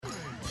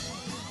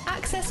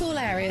Access all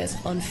areas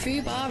on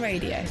Fubar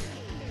Radio.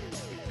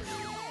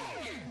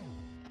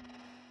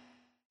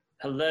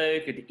 Hello,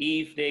 good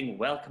evening.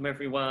 Welcome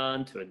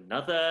everyone to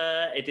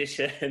another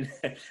edition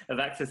of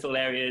Access All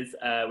Areas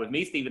with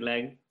me, Stephen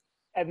Lang.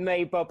 And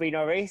me, Bobby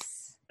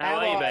Norris. How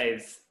are you,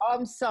 babes?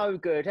 I'm so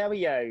good. How are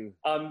you?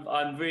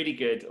 I'm really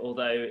good,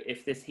 although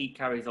if this heat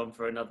carries on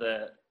for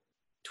another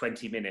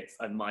 20 minutes,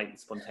 I might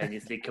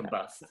spontaneously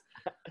combust.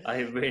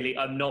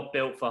 I'm not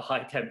built for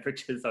high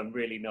temperatures. I'm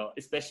really not,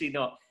 especially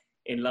not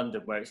in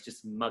London where it's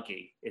just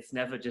muggy. It's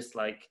never just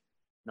like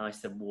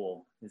nice and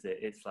warm, is it?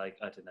 It's like,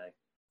 I don't know.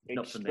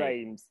 Not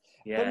Extremes.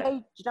 For me. Yeah. But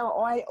no, you know,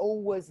 I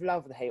always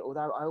love the heat,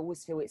 although I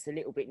always feel it's a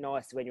little bit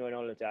nicer when you're on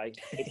holiday.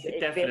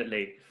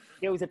 Definitely.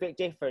 Feels a bit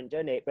different,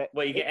 doesn't it? But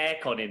well, you get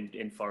aircon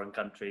in foreign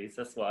countries.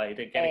 That's why you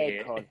don't get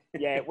it here.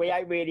 Yeah, we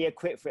ain't really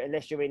equipped for it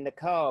unless you're in the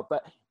car.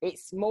 But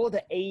it's more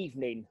the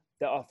evening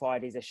that I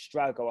find is a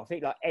struggle. I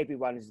think like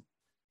everyone's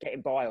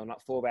getting by on like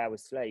 4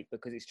 hours sleep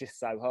because it's just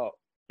so hot.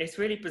 It's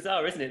really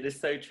bizarre, isn't it?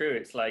 It's so true.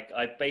 It's like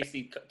I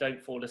basically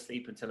don't fall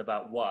asleep until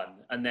about 1,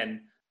 and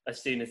then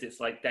as soon as it's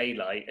like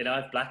daylight, and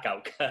I have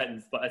blackout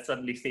curtains, but I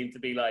suddenly seem to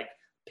be like,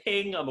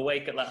 ping, I'm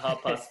awake at like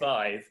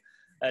 5:30.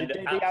 And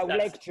the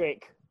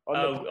electric.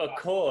 Of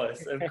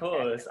course.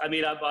 I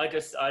mean,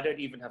 I don't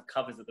even have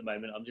covers at the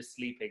moment. I'm just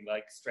sleeping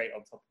like straight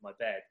on top of my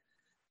bed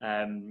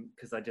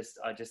because I just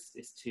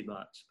it's too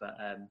much. But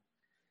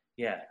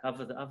yeah,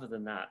 other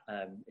than that,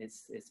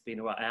 it's been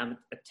all right. I am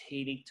a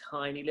teeny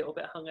tiny little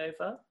bit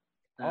hungover.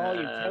 Oh,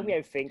 you tell me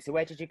everything. So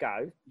where did you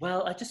go?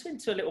 Well, I just went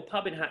to a little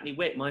pub in Hackney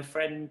Wick. My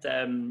friend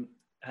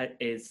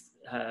is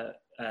her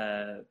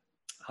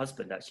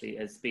husband actually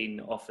has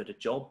been offered a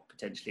job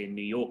potentially in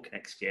New York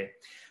next year.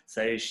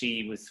 So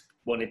she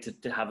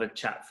wanted to have a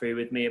chat through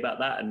with me about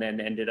that, and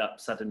then ended up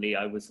suddenly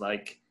I was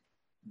like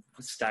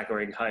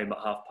staggering home at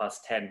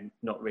 10:30,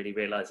 not really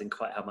realising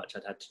quite how much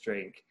I'd had to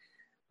drink.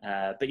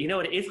 But you know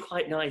what? It is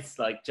quite nice.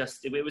 Like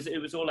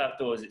it was all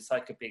outdoors. It's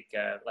like a big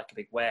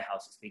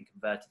warehouse that's been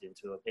converted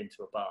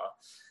into a bar,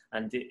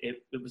 and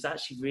it was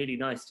actually really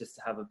nice just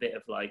to have a bit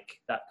of like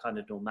that kind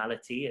of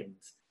normality. And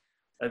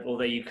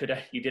although you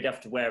did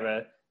have to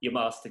wear your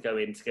mask to go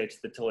to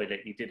the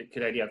toilet,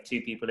 could only have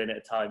 2 people in at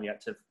a time. You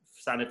had to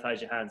sanitize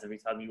your hands every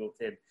time you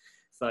walked in.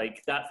 It's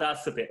like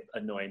that's a bit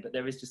annoying, but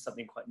there is just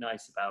something quite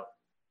nice about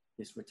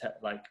this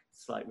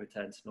slight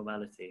return to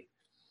normality.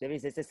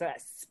 There's just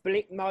that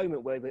split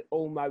moment where we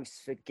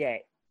almost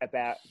forget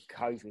about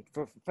COVID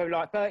for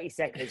like 30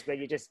 seconds when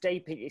you're just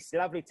deep. It's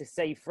lovely to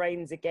see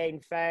friends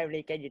again, family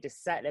again. You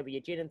just sat there with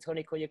your gin and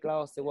tonic or your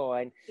glass of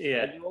wine.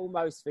 Yeah. And you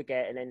almost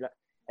forget, and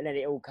then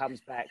it all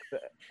comes back.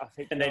 But I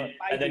think, and then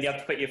you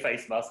have to put your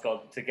face mask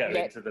on to go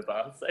into the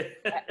bar. So.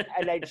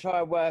 And then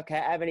try and work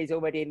out how many's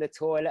already in the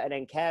toilet, and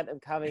then count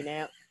them coming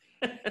out.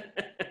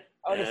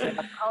 Honestly,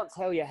 I can't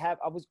tell you how.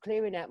 I was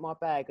clearing out my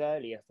bag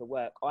earlier for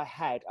work. I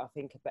had, I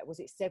think, was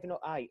it 7 or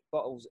 8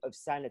 bottles of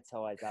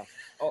sanitizer,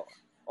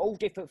 all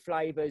different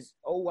flavours,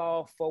 all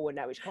half full and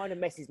that, which kind of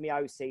messes me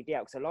OCD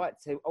out because I like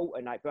to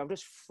alternate, but I'm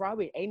just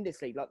throwing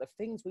endlessly. Like the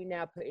things we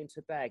now put into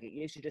a bag, it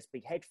used to just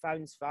be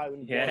headphones,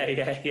 phone.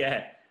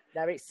 Yeah.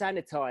 Now it's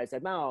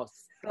sanitizer,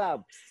 masks,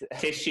 gloves,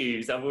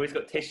 tissues. I've always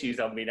got tissues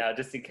on me now,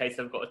 just in case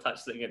I've got to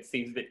touch something that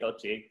seems a bit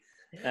dodgy.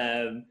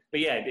 But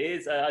yeah, it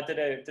is. I don't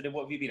know.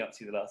 What have you been up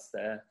to the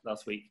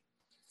last week?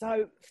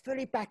 So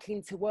fully back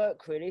into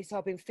work really. So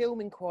I've been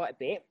filming quite a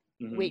bit,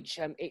 which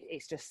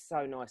it's just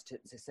so nice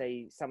to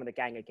see some of the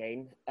gang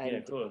again. And yeah,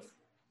 of course.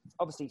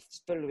 Obviously,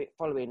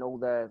 following all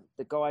the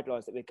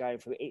guidelines that we're going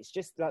through, it's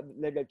just like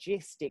the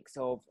logistics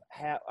of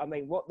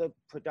what the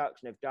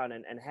production have done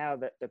and how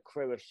the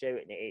crew are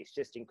shooting it. It's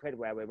just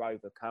incredible how we're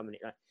overcoming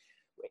it. Like,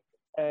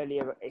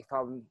 earlier, if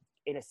I'm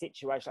in a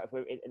situation like if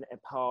we're in a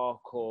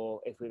park or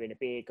if we're in a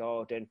beer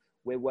garden,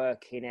 we're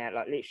working out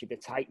like literally the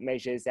tape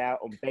measures out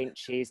on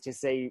benches to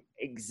see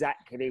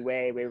exactly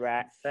where we're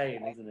at.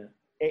 Insane, isn't it?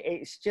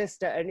 It's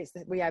just,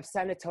 we have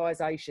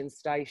sanitisation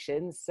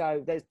stations,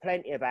 so there's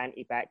plenty of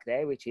anti-bac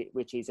there,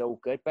 which is all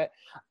good. But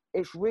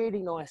it's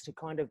really nice to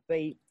kind of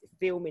be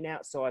filming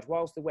outside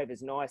whilst the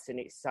weather's nice and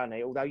it's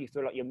sunny, although you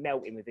feel like you're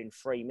melting within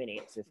 3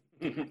 minutes.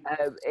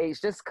 It's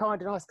just kind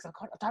of nice because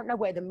I don't know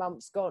where the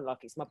month's gone.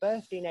 Like, it's my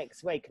birthday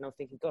next week and I'm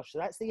thinking, gosh, so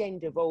that's the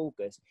end of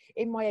August.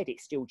 In my head,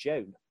 it's still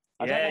June.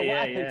 I don't know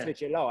what happened to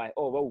July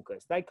or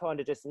August. They kind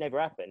of just never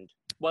happened.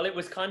 Well, it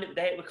were kind of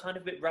a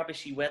bit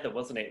rubbishy weather,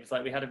 wasn't it? It was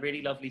like we had a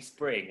really lovely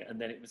spring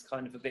and then it was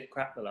kind of a bit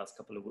crap the last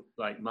couple of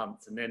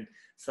months. And then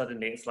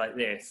suddenly it's like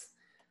this.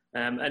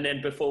 And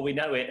then before we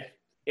know it,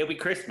 it'll be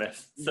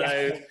Christmas.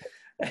 So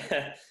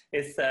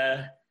it's,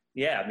 I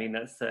mean,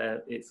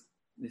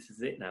 this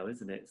is it now,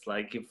 isn't it? It's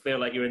like you feel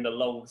like you're in the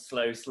long,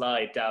 slow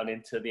slide down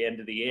into the end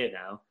of the year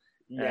now.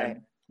 Yeah.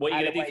 What are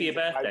you going to do for your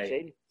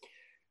birthday?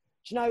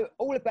 Do you know,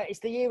 it's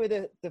the year of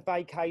the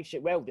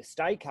vacation, well, the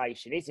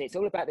staycation, isn't it? It's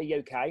all about the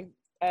UK.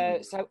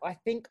 So I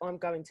think I'm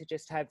going to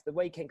just have the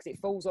weekend because it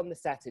falls on the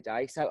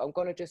Saturday. So I'm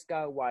going to just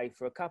go away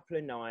for a couple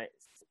of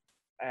nights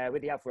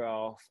with the other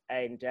half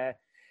and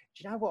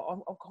do you know what?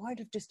 I'm kind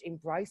of just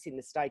embracing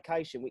the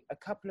staycation. A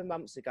couple of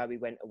months ago, we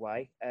went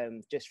away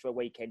just for a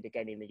weekend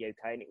again in the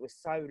UK, and it was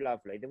so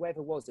lovely. The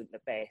weather wasn't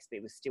the best, but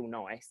it was still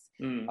nice.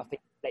 I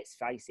think, let's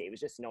face it, it was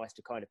just nice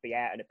to kind of be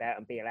out and about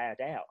and be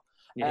allowed out.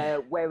 Yeah.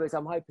 Whereas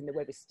I'm hoping the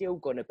weather's still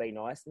going to be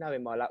nice.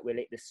 Knowing my luck, we'll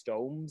hit the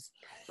storms.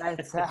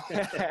 But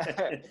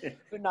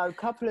no, a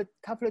couple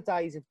of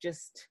days of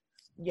just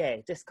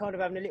kind of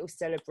having a little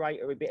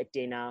celebratory bit of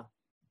dinner.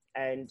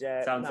 And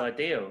sounds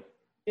ideal.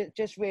 It's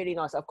just really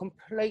nice. I've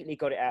completely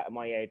got it out of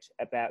my head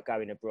about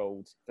going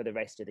abroad for the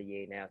rest of the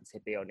year now, to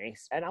be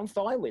honest. And I'm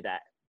fine with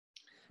that.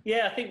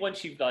 Yeah, I think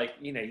once you've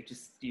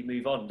you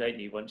move on, don't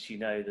you? Once you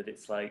know that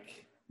it's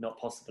like not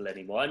possible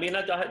anymore. I mean,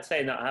 I had to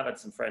say that I have had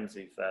some friends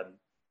who've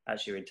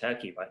actually are in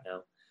Turkey right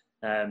now.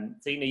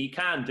 So, you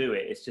can do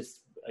it. It's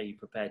just, are you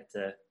prepared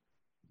to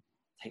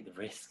take the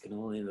risk and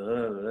all?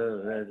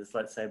 There's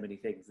like so many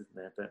things, isn't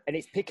there? And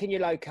it's picking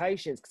your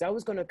locations, because I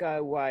was going to go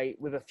away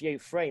with a few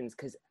friends,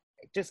 because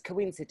just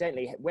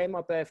coincidentally, where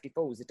my birthday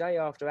falls, the day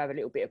after I have a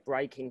little bit of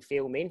break in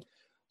filming,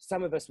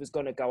 some of us was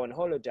going to go on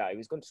holiday. We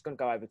was just going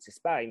to go over to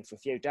Spain for a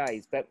few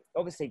days. But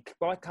obviously,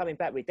 by coming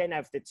back, we then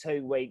have the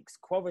 2 weeks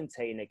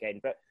quarantine again.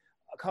 But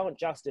I can't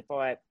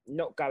justify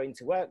not going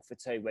to work for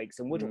 2 weeks,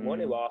 and wouldn't want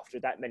to after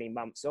that many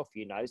months off,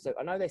 So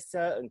I know there's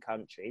certain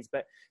countries,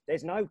 but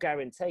there's no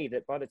guarantee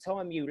that by the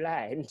time you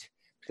land,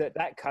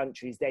 that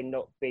country's then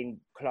not been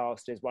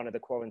classed as one of the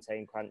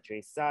quarantine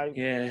countries. So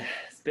yeah,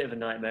 it's a bit of a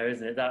nightmare,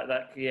 isn't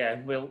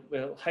it?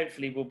 We'll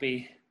hopefully we'll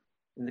be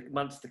in the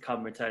months to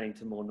come returning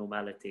to more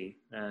normality.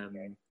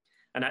 And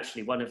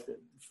actually, one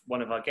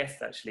of our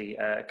guests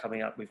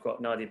coming up, we've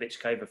got Nadia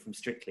Bichkova from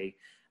Strictly.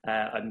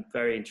 I'm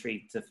very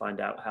intrigued to find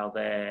out how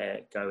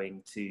they're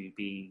going to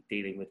be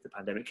dealing with the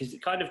pandemic, because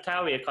kind of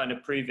Towie are kind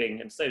of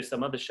proving, and so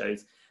some other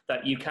shows,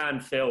 that you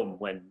can film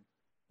when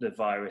the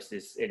virus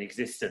is in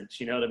existence.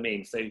 You know what I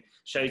mean? So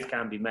shows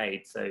can be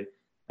made. So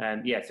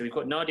so we've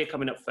got Nadia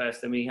coming up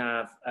first, then we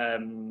have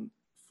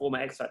former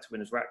X Factor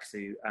winners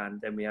Raksu, and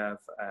then we have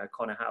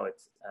Connor Howard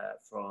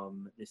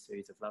from this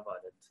series of Love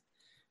Island.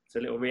 So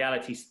a little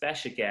reality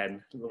special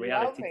again, a little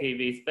reality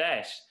TV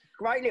special.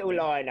 Great little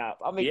lineup.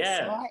 I'm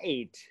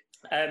excited.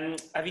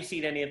 Have you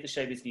seen any of the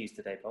showbiz news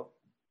today, Bob?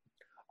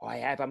 I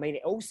have. I mean,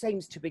 it all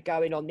seems to be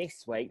going on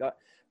this week. Like,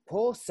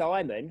 poor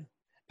Simon,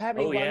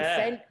 apparently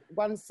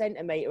 1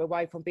 centimetre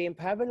away from being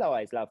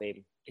paralysed. Love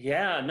him.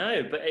 Yeah, I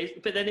know.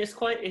 But then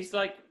it's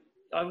like,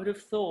 I would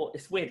have thought,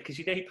 it's weird, because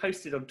he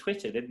posted on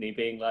Twitter, didn't he,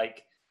 being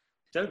like,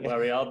 don't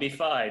worry, I'll be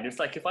fine. It's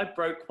like, if I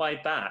broke my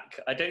back,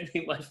 I don't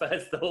think my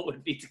first thought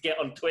would be to get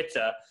on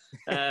Twitter.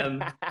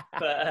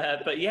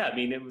 But yeah, I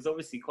mean, it was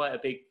obviously quite a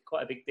big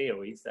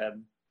deal. I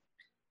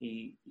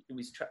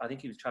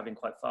think he was traveling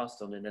quite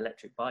fast on an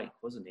electric bike,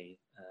 wasn't he?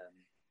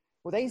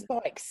 Well, these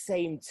bikes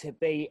seem to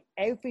be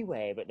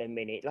everywhere at the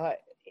minute, like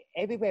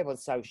everywhere on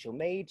social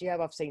media.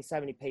 I've seen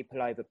so many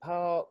people over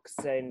parks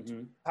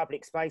and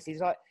public spaces.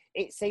 Like,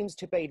 it seems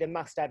to be the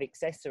must-have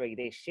accessory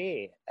this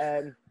year.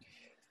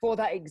 For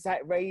that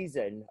exact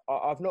reason,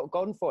 I've not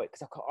gone for it,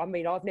 because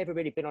I've never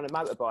really been on a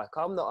motorbike.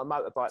 I'm not a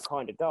motorbike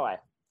kind of guy.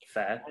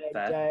 Fair.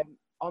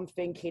 I'm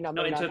thinking...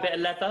 Not into a bit of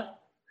leather?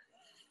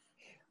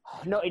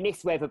 Not in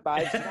this weather,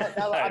 babe.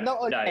 No, I'm not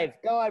a leather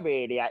guy,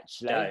 really,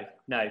 actually.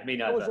 No, me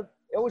neither.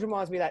 It always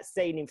reminds me of that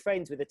scene in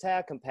Friends with the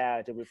talcum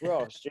powder with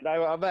Ross. Do you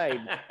know what I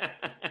mean?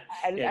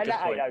 And that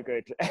ain't no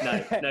good.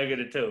 No good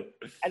at all.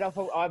 And I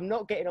thought, I'm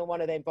not getting on one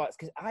of them bikes,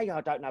 because I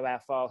don't know how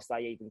fast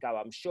they even go.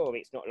 I'm sure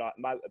it's not like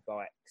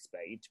motorbike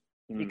speed.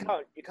 You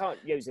can't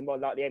use them on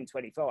like the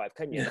M25,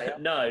 can you?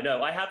 No.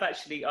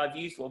 I've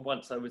used one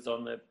once. I was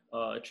on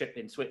a trip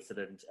in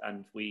Switzerland,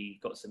 and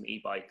we got some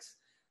e-bikes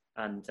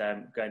and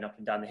going up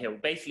and down the hill.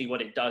 Basically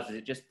what it does is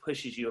it just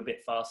pushes you a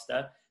bit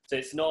faster. So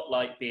it's not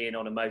like being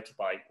on a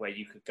motorbike where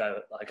you could go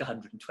at like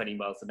 120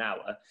 miles an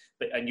hour,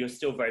 and you're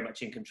still very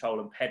much in control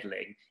and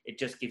pedaling. It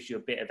just gives you a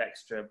bit of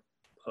extra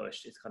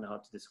push. It's kind of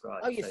hard to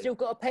describe. Oh, you still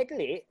got to pedal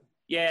it?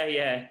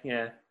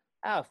 Yeah.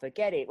 Oh,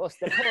 forget it. What's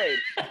the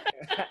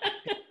point?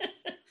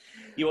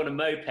 You want a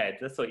moped?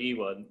 That's what you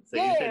want. So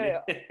yeah.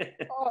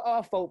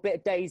 I thought a bit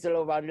of diesel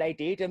or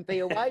unleaded and be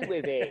away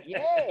with it.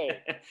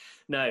 Yeah.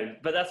 No,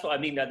 but that's what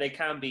I mean. That they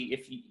can be,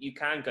 if you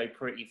can go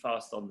pretty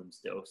fast on them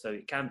still. So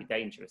it can be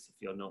dangerous if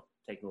you're not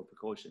taking all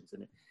precautions.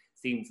 And it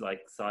seems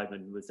like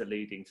Simon was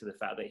alluding to the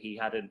fact that he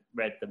hadn't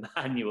read the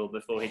manual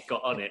before he'd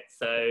got on it.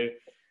 So,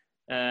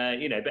 but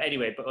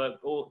anyway,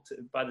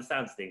 by the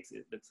sounds of things,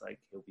 it looks like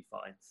he'll be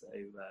fine. So,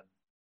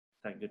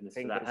 thank goodness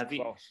for that.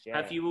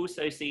 Have you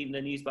also seen the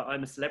news about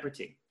I'm a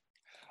Celebrity?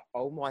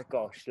 Oh my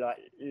gosh, like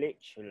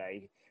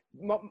literally.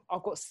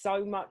 I've got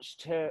so much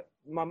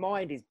my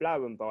mind is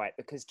blown by it,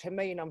 because to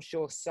me, and I'm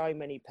sure so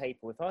many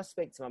people, if I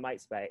speak to my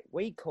mates about it,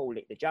 we call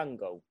it the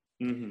jungle.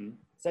 Mm-hmm.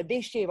 So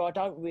this year, I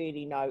don't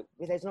really know.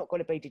 There's not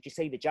going to be, did you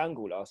see the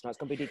jungle last night? It's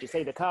going to be, did you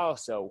see the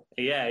castle?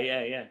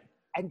 Yeah.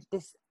 And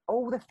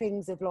all the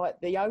things of like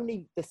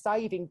the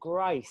saving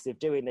grace of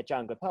doing the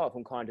jungle, apart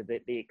from kind of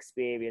the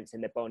experience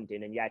and the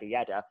bonding and yada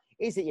yada,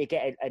 is that you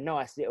get a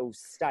nice little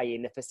stay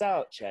in the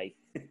Versace.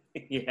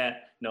 Yeah,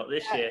 not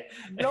this year.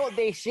 Not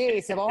this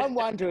year. So I'm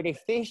wondering if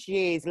this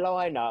year's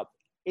lineup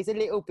is a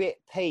little bit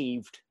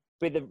peeved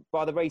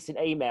by the recent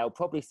email,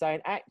 probably saying,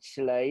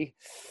 actually,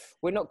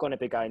 we're not going to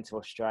be going to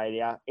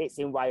Australia. It's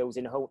in Wales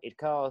in Haunted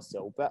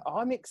Castle. But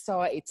I'm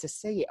excited to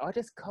see it. I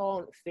just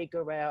can't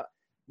figure out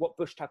what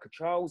Bush Tucker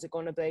trials are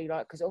going to be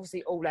like, because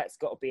obviously all that's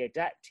got to be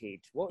adapted.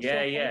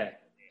 Yeah.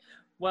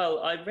 Well,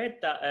 I read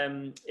that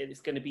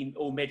it's going to be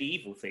all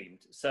medieval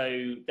themed.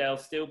 So they'll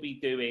still be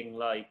doing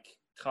like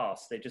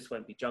casts. They just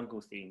won't be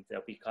jungle themed.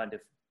 They'll be kind of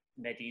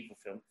medieval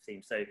film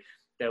themed. So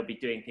they'll be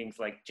doing things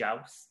like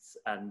jousts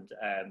and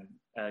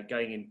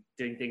going and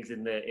doing things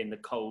in the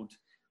cold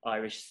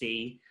Irish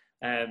Sea.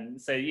 So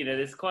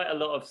there's quite a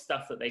lot of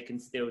stuff that they can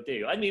still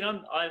do. I mean,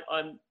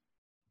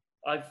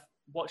 I've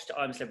watched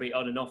I'm a Celebrity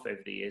on and off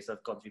over the years.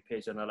 I've gone through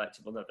periods when I liked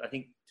it or not. I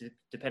think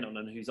depending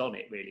on who's on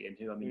it really and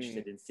who I'm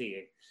interested in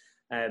seeing.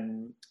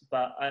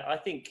 But I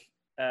think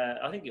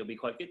it'll be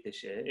quite good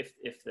this year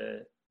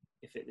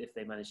if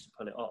they manage to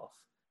pull it off.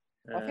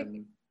 I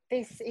think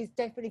this is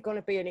definitely going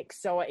to be an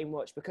exciting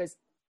watch because,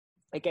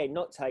 again,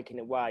 not taking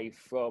away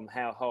from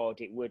how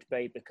hard it would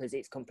be because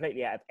it's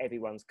completely out of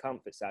everyone's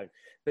comfort zone.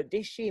 But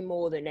this year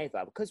more than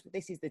ever, because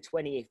this is the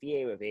 20th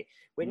year of it,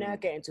 we're now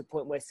getting to a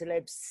point where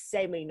celebs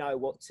semi-know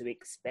what to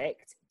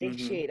expect. This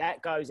year,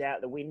 that goes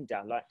out the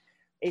window. Like,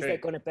 is there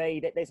going to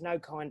be that there's no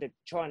kind of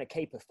trying to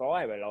keep a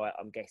fire alight,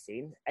 I'm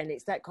guessing. And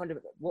it's that kind of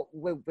what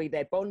will be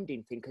their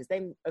bonding thing because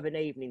then of an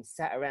evening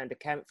sat around a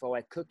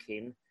campfire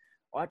cooking,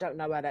 I don't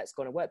know how that's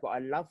going to work, but I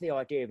love the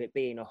idea of it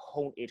being a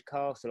haunted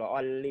castle.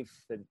 Like, I live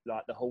for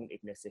like the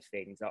hauntedness of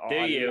things. Like, Do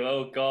you?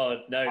 Oh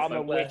God, no! I'm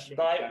a witch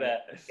nightmare.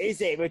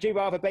 Is it? Would you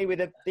rather be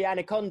with the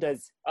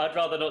anacondas? I'd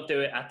rather not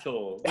do it at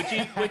all. Would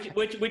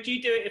you? would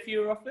you do it if you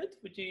were offered?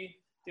 Would you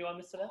do I'm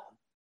a Celeb?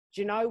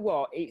 Do you know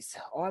what?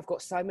 I've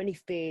got so many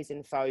fears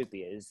and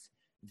phobias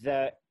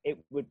that it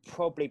would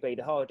probably be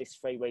the hardest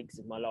 3 weeks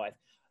of my life.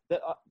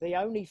 The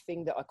only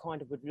thing that I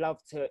kind of would love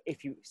to,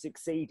 if you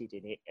succeeded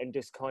in it and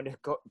just kind of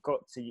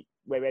got to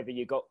wherever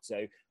you got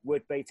to,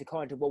 would be to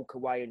kind of walk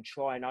away and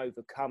try and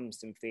overcome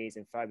some fears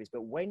and phobias.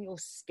 But when you're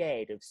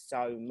scared of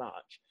so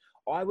much,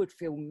 I would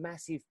feel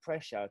massive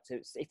pressure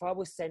if I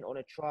was sent on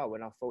a trial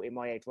and I thought in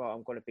my head, right,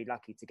 I'm going to be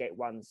lucky to get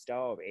 1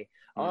 star here,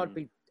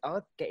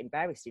 I'd get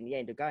embarrassed in the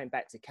end of going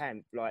back to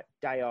camp like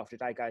day after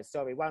day going,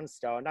 sorry, 1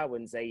 star, no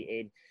one's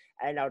eating.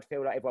 And I'd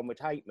feel like everyone would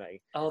hate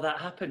me. Oh, that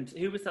happened.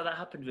 Who was that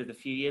happened with a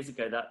few years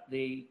ago?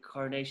 The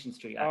Coronation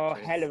Street actress.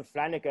 Oh, Helen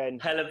Flanagan.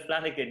 Helen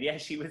Flanagan. Yeah,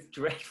 she was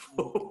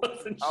dreadful,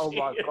 wasn't she? Oh,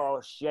 my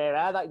gosh.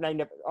 Yeah,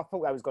 I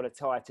thought I was going to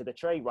tie her to the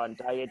tree one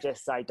day and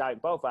just say,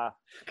 don't bother.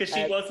 Because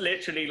she was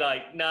literally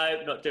like, no,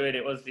 not doing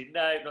it, wasn't she?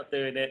 No, not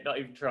doing it, not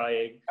even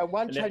trying. And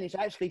one challenge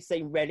actually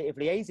seemed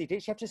relatively easy.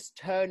 Didn't she have to just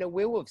turn a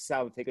wheel of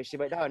something? And she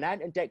went, oh, and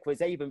Ant and Dec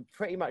was even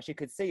pretty much, you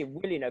could see him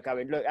willing her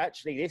going, look,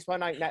 actually, this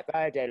one ain't that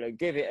bad, Ellen,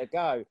 give it a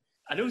go.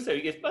 And also,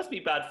 it must be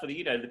bad for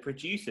the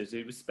producers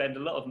who spend a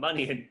lot of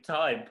money and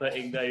time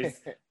putting those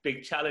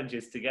big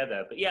challenges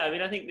together. But yeah, I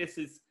mean, I think this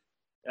is.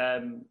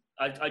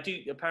 I do.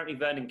 Apparently,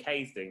 Vernon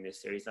Kay's doing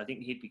this series. And I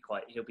think he'll be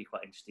quite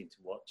interesting to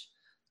watch.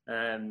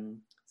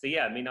 So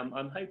yeah, I mean,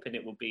 I'm hoping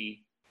it will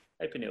be.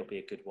 Hoping it'll be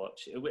a good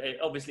watch.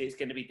 Obviously, it's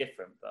going to be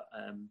different, but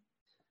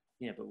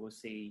yeah, but we'll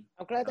see.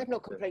 I'm glad they've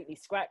not completely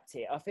scrapped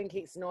it. I think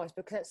it's nice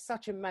because it's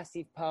such a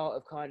massive part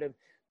of kind of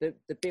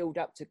the build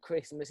up to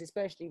Christmas,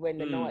 especially when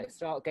the nights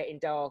start getting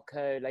dark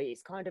early.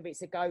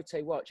 It's a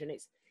go-to watch, and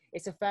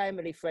it's a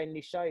family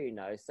friendly show,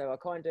 So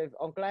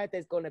I'm glad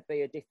there's going to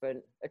be a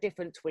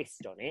different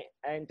twist on it.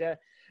 And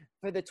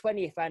for the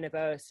 20th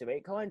anniversary,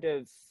 it kind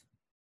of,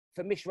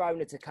 for Miss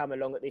Rona to come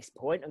along at this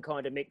point and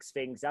kind of mix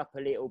things up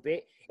a little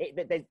bit.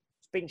 There's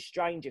been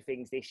stranger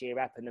things this year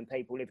happen than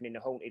people living in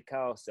a haunted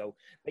castle.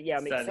 But yeah,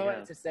 I'm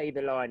excited to see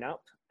the lineup,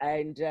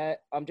 and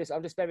I'm just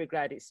very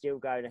glad it's still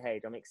going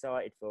ahead. I'm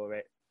excited for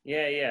it.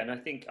 Yeah, and I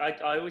think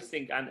I always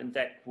think Ant and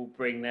Dec will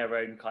bring their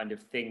own kind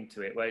of thing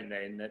to it, won't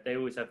they? And that they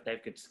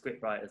have good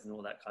script writers and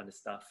all that kind of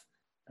stuff.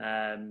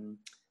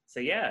 So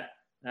yeah,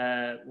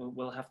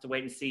 we'll have to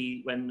wait and see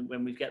when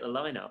we get the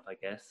lineup, I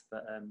guess.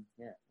 But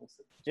yeah,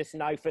 awesome. Just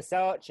no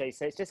Versace,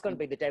 so it's just going to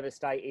be the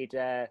devastated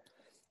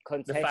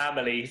the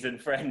families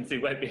and friends who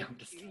won't be able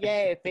to stay.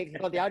 Yeah,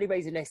 because the only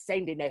reason they're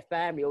sending their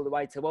family all the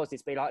way to us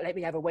is be like, let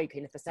me have a week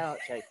in the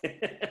Versace.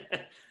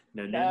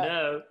 No.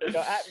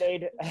 Not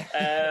happening.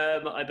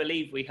 I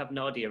believe we have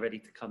Nadia ready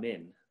to come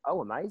in.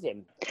 Oh,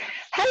 amazing.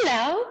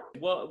 Hello.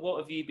 What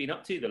have you been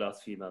up to the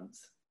last few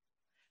months?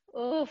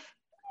 Oof,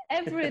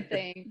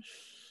 everything.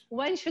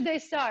 When should I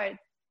start?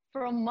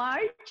 From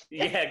March?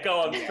 Yeah, go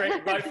on,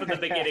 right from the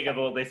beginning of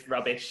all this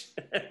rubbish.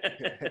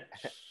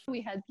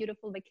 We had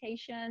beautiful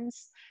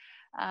vacations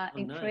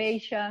in nice.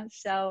 Croatia.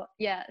 So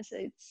yeah, so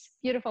it's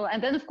beautiful.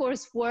 And then of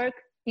course work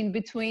in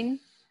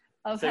between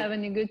of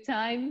having a good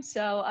time.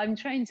 So I'm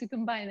trying to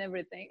combine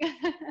everything.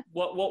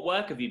 What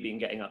work have you been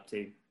getting up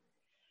to?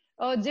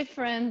 Oh,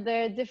 different.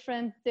 There are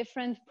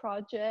different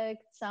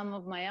projects. Some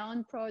of my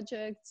own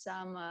projects.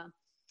 Some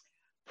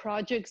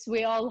projects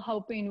we all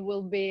hoping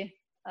will be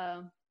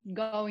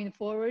going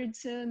forward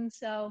soon.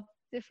 So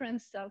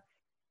different stuff.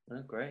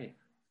 Oh, great.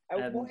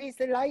 What is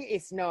the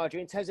latest,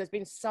 Nadia, in terms of there's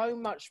been so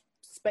much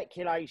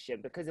speculation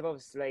because of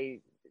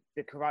obviously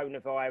the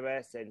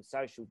coronavirus and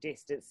social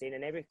distancing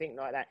and everything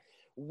like that.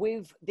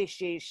 With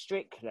this year's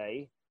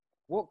Strictly,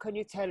 what can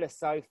you tell us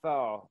so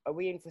far? Are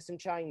we in for some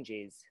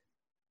changes?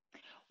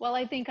 Well,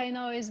 I think I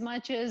know as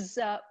much as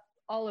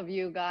all of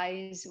you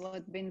guys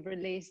what's been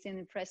released in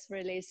the press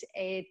release.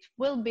 It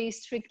will be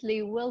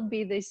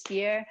this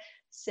year.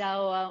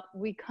 So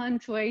we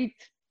can't wait.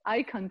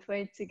 I can't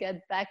wait to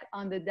get back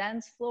on the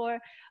dance floor,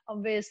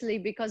 obviously,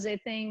 because I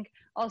think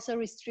also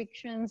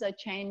restrictions are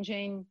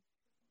changing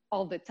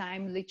all the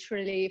time,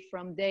 literally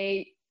from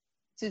day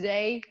to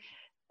day.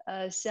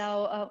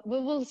 So we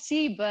will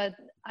see, but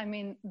I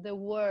mean, the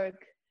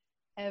work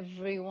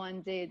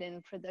everyone did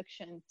in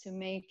production to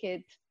make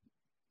it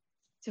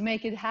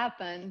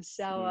happen.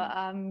 So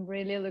I'm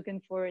really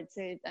looking forward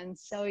to it and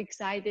so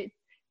excited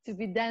to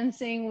be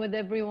dancing with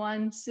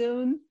everyone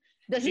soon.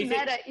 Doesn't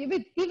matter,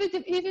 even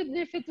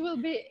if it will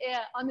be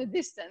on a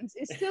distance,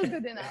 it's still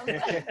good enough.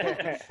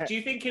 Do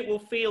you think it will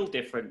feel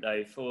different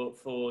though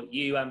for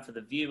you and for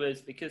the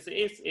viewers? Because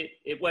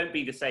it won't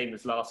be the same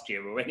as last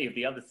year or any of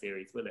the other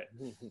series, will it?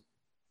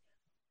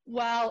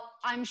 Well,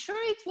 I'm sure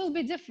it will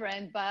be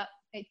different, but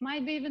it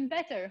might be even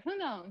better. Who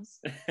knows?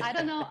 I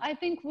don't know. I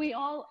think we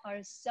all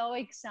are so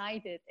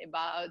excited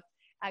about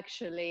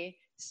actually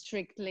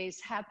Strictly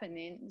is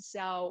happening.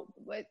 So,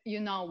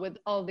 with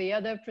all the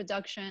other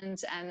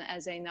productions, and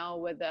as I know,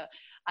 with the,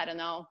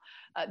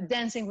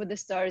 Dancing with the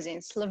Stars in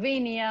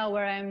Slovenia,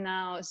 where I'm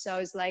now. So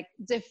it's like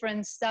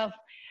different stuff.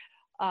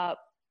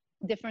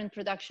 Different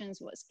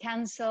productions was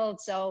cancelled.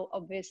 So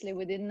obviously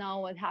we didn't know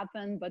what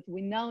happened, but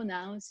we know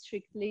now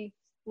Strictly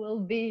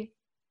will be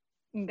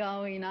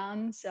going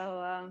on.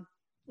 So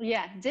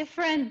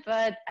different,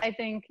 but I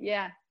think,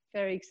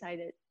 very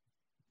excited.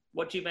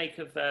 What do you make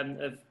of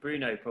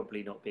Bruno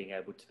probably not being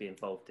able to be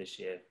involved this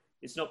year?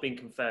 It's not been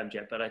confirmed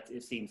yet, but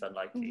it seems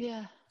unlikely.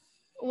 Yeah,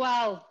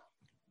 well,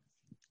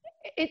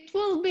 it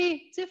will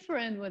be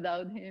different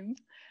without him.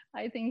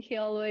 I think he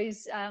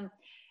always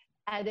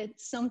added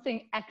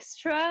something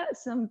extra,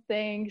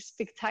 something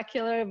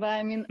spectacular. But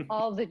I mean,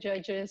 all the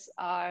judges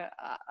are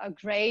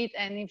great,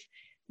 and if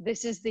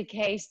this is the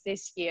case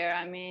this year,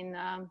 I mean,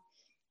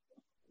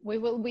 we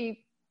will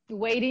be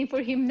waiting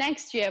for him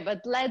next year,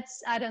 but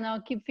let's,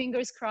 keep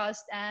fingers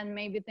crossed, and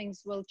maybe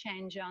things will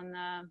change and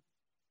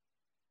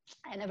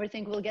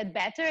everything will get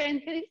better,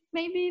 and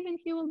maybe even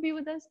he will be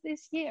with us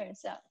this year.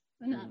 So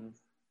who knows?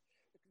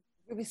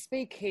 We were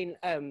speaking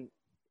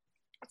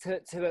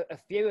to a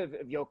few of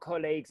your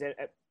colleagues,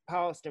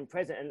 past and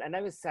present, and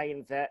they were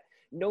saying that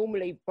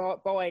normally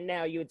by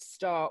now you would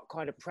start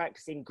kind of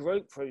practicing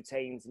group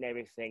routines and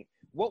everything.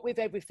 What with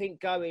everything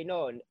going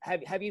on,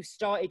 have you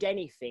started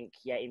anything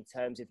yet in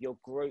terms of your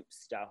group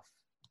stuff?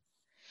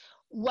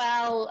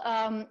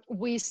 Well,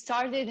 we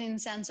started in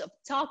sense of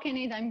talking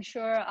it. I'm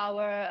sure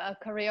our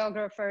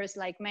choreographers,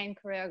 like main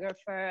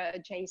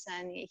choreographer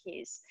Jason,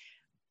 he's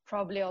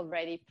probably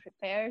already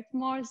prepared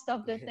most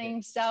of the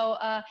things. So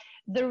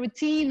the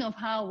routine of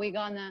how we're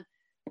gonna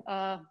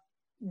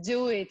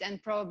do it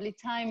and probably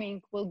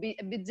timing will be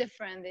a bit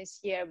different this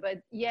year.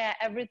 But yeah,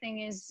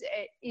 everything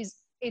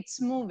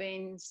it's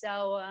moving.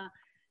 So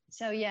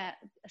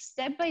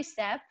step by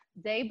step,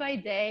 day by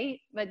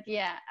day. But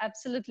yeah,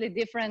 absolutely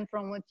different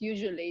from what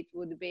usually it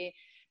would be.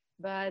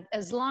 But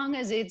as long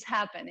as it's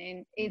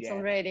happening, it's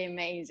already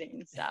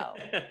amazing. So,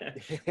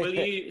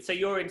 So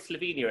you're in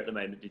Slovenia at the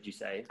moment, did you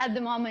say? At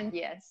the moment,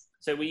 yes.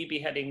 So will you be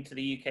heading to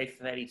the UK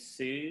fairly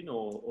soon,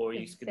 or are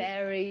you just gonna...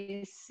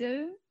 Very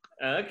soon?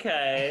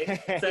 Okay.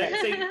 So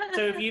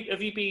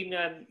have you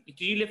been?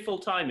 Do you live full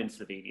time in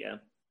Slovenia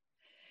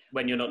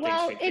when you're not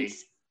doing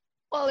Strictly?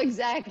 Well,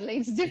 exactly.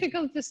 It's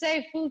difficult to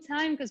say full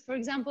time because, for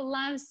example,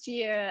 last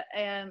year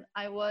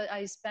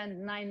I spent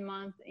 9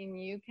 months in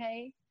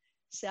UK.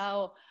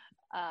 So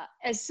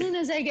as soon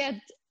as I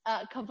get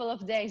a couple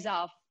of days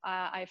off,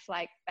 I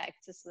fly back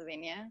to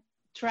Slovenia,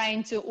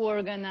 trying to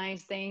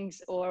organize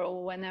things,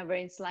 or whenever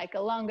it's like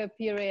a longer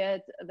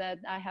period that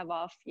I have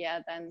off,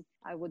 then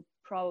I would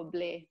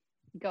probably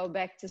go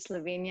back to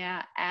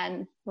Slovenia.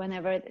 And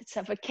whenever it's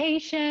a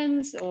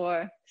vacations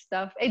or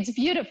stuff, it's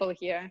beautiful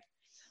here.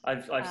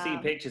 I've seen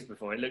pictures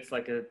before. It looks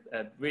like a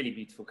really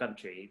beautiful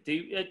country.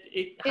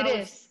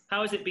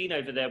 How has it been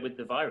over there with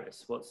the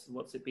virus?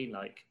 What's it been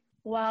like?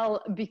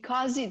 Well,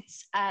 because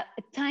it's a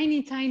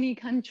tiny, tiny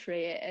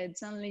country,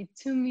 it's only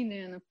 2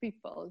 million of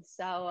people.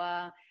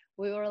 So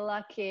we were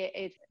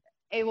lucky.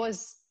 It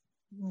was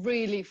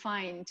really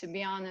fine, to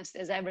be honest.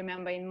 As I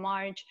remember in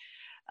March,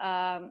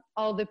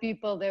 all the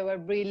people, they were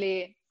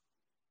really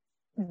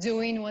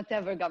doing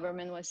whatever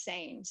government was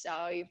saying.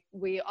 So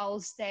we all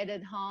stayed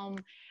at home,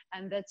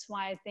 and that's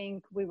why I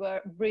think we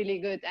were really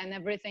good, and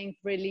everything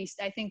released.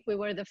 I think we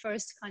were the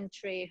first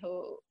country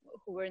who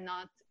were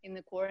not in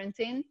the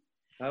quarantine.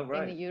 Oh,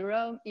 right. in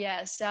Europe.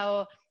 Yeah,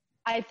 so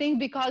I think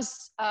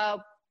because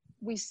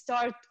we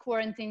start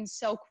quarantine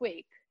so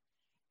quick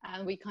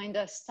and we kind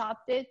of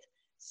stopped it.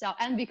 So,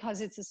 and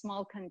because it's a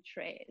small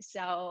country,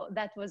 so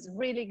that was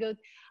really good.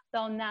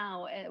 Though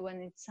now,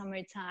 when it's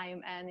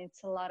summertime and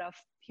it's a lot of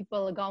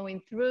people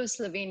going through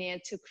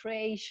Slovenia to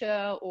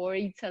Croatia or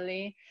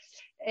Italy,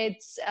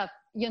 it's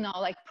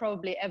like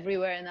probably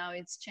everywhere now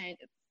it's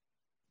changed.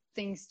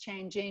 Things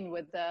changing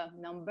with the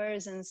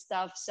numbers and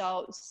stuff.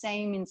 So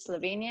same in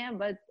Slovenia,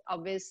 but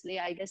obviously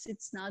I guess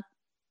it's not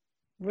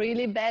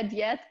really bad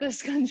yet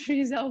because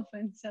country is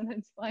open, so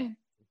that's fine.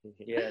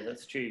 Yeah,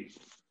 that's true.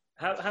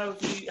 How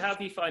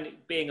do you find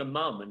it being a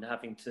mum and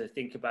having to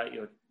think about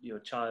your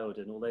child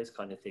and all those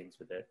kind of things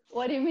with it?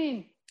 What do you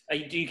mean?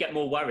 Do you get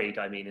more worried?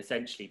 I mean,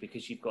 essentially,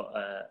 because you've got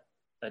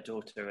a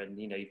daughter, and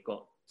you've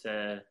got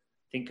to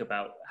think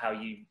about how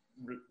you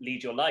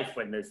lead your life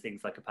when there's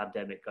things like a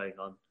pandemic going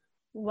on.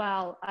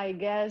 Well, I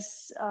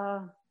guess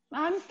I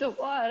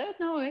don't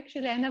know.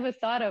 Actually, I never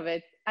thought of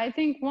it. I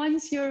think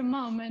once you're a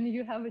mom and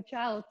you have a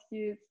child,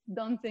 you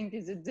don't think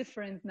is it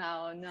different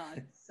now or not.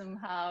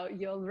 Somehow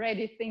you're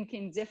already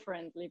thinking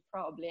differently,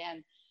 probably,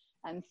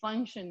 and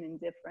functioning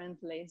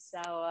differently.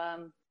 So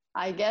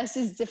I guess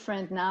it's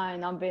different now,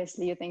 and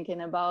obviously you're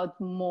thinking about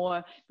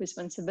more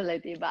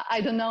responsibility. But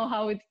I don't know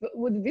how it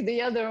would be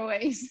the other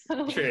way.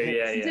 So True.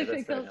 Yeah.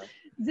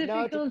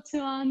 difficult to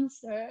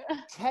answer.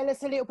 Tell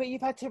us a little bit.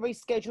 You've had to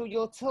reschedule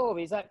your tour.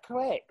 Is that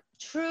correct?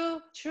 True.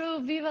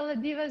 Viva la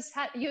Divas.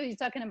 You're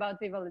talking about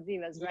Viva la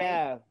Divas,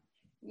 right?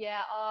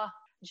 Yeah.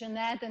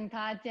 Jeanette and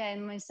Katya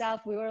and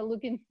myself, we were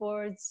looking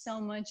forward so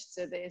much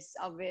to this.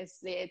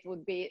 Obviously, it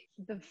would be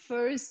the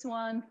first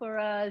one for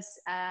us,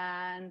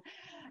 and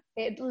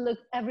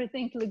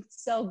everything looked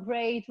so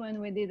great when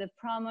we did a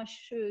promo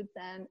shoot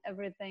and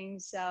everything.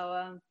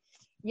 So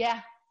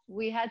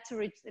we had to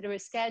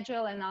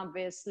reschedule, and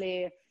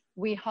obviously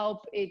we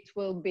hope it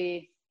will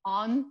be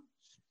on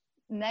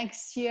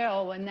next year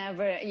or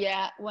whenever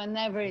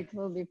it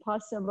will be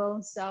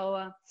possible.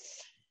 So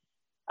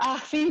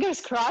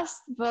fingers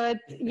crossed, but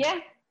yeah.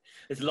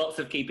 There's lots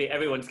of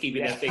everyone's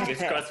keeping their fingers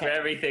crossed for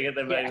everything at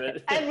the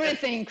moment.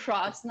 Everything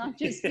crossed, not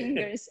just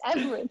fingers,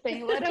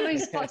 everything, whatever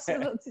is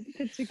possible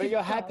to But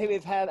you're happy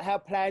with how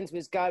plans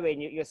was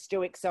going? You're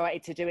still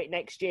excited to do it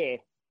next year?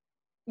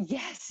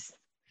 Yes.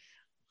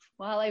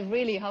 Well, I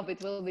really hope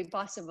it will be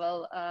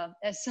possible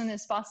as soon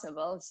as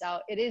possible. So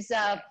it is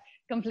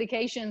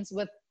complications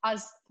with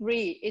us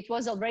three. It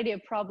was already a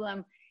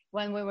problem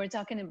when we were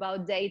talking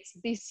about dates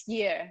this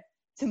year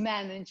to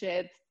manage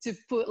it, to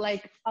put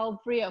like all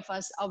three of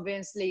us,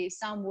 obviously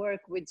some work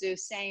we do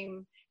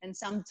same and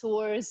some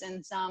tours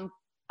and some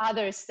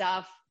other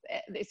stuff.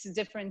 It's a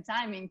different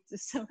timing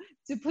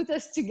to put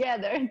us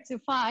together, to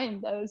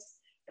find those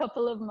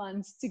couple of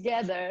months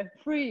together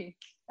free.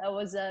 That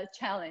was a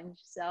challenge.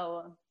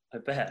 So I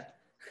bet.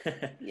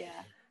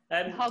 Yeah.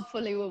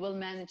 Hopefully we will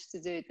manage to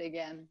do it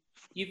again.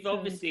 You've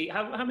obviously,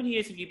 how many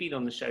years have you been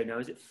on the show now?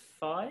 Is it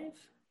 5?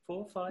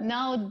 4, 5?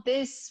 No,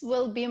 this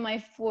will be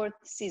my 4th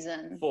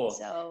season. 4.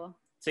 So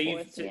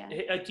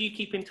do you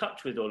keep in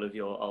touch with all of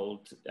your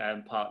old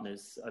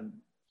partners?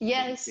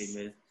 Yes.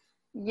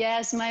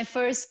 Yes, my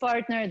first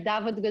partner,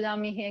 David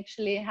Godami, he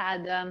actually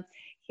had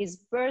his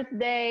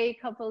birthday a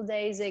couple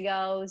days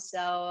ago. So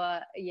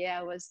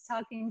I was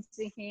talking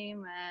to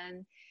him,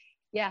 and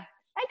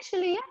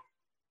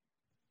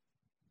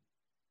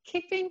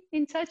keeping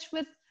in touch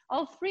with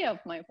all 3 of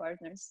my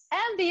partners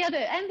and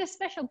the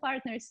special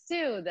partners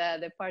too,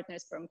 the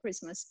partners from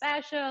Christmas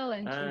Special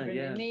and Children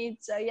in Need.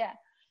 So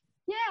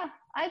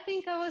I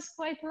think I was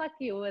quite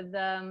lucky with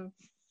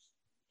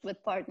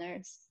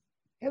partners.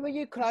 Who are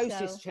you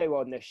closest to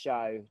on the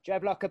show? Do you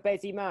have like a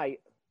busy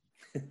mate?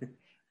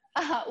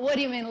 What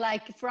do you mean,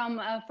 like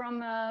from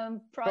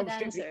pro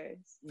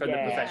dancers? From the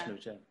professional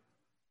show.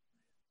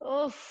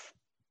 Oof,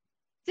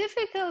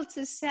 difficult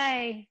to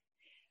say.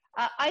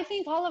 I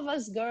think all of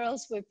us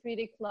girls were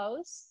pretty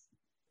close,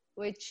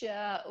 which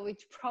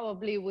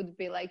probably would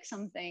be like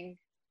something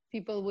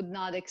people would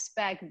not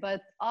expect,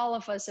 but all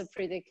of us are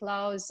pretty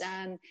close,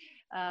 and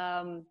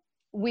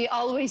we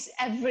always,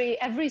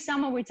 every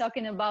summer we're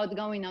talking about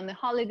going on the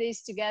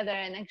holidays together,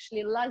 and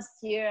actually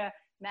last year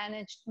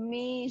managed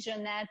me,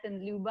 Jeanette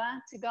and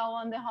Luba to go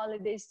on the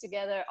holidays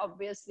together.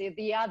 Obviously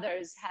the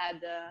others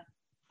had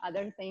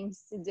other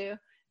things to do,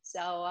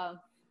 so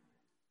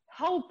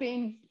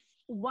hoping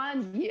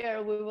one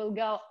year we will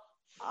go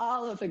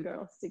all of the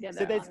girls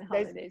together on the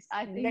holidays.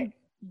 I think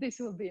this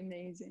will be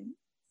amazing.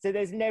 So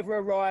there's never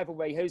a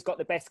rivalry, who's got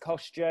the best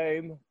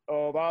costume,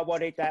 or I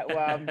wanted that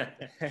one.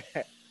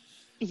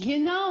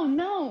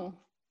 No.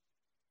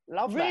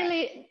 Love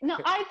really, that. No,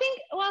 I think,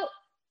 well,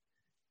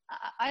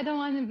 I don't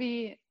want to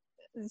be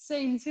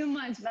saying too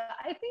much, but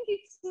I think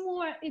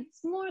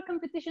it's more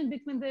competition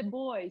between the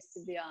boys,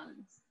 to be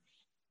honest.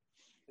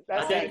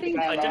 I think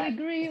you would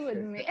agree with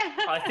me.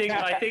 I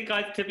think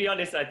to be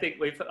honest, I think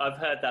I've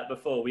heard that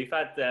before. We've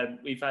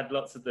had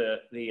lots of the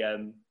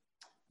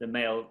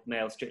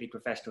male Strictly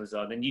Professionals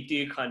on, and you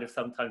do kind of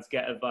sometimes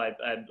get a vibe,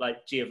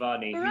 like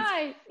Giovanni,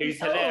 who's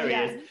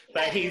hilarious,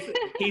 but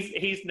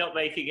he's not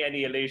making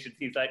any illusions.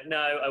 He's like,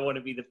 no, I want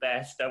to be the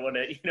best. I want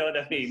to, you know what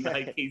I mean?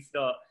 Like he's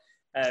not.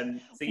 So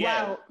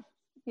yeah. Wow.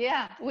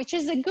 Yeah, which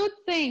is a good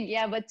thing.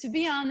 Yeah, but to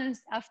be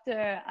honest,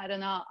 after, I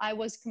don't know, I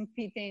was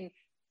competing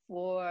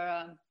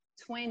for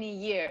 20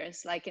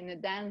 years, like in the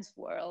dance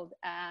world,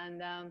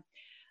 and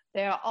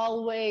there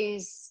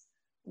always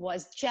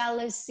was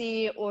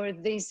jealousy or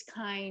this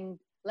kind,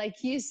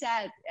 like you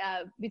said,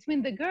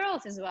 between the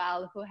girls as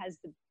well, who has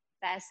the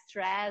best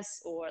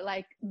dress, or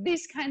like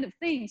these kind of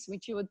things,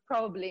 which you would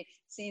probably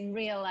see in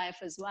real life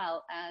as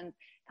well. And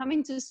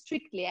coming to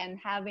Strictly and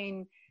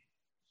having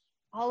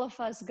all of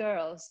us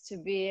girls to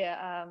be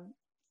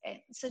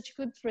such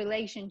good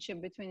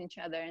relationship between each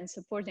other and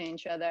supporting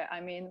each other,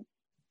 I mean,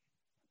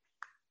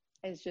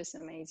 it's just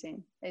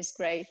amazing. It's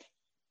great.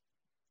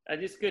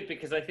 And it's good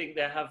because I think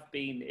there have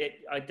been,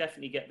 I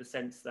definitely get the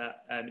sense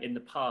that in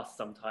the past,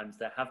 sometimes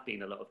there have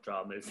been a lot of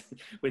dramas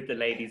with the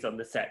ladies on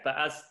the set. But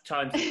as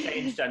times have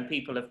changed and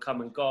people have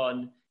come and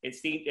gone,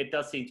 it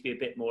does seem to be a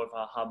bit more of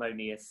a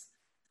harmonious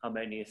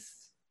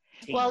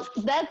team. Well,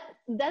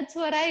 that's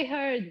what I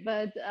heard,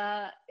 but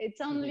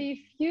it's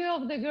only few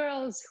of the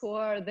girls who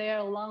are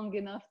there long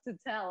enough to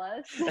tell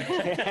us. So,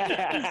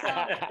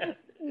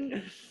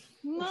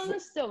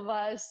 most of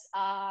us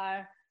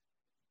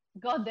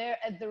got there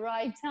at the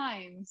right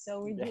time,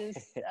 so we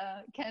just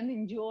can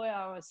enjoy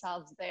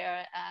ourselves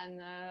there and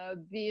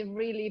be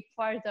really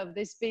part of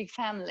this big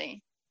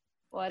family.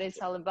 What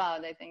it's all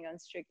about, I think, on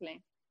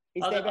Strictly.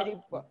 Is there any?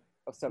 Oh,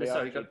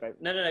 sorry, go.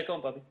 No, go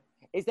on, Bobby.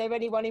 Is there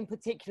anyone in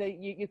particular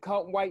you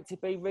can't wait to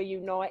be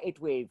reunited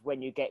with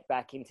when you get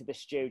back into the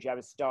studio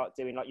and start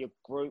doing like your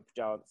group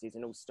dances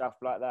and all stuff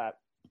like that?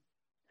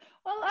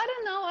 Well, I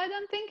don't know. I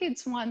don't think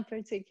it's one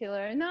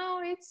particular.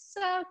 No, it's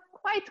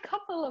quite a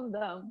couple of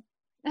them,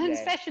 and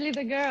especially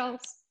the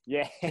girls.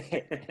 Yeah,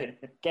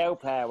 girl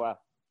power.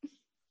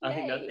 I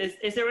think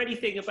that, is there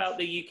anything about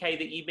the UK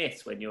that you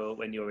miss when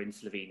you're in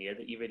Slovenia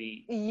that you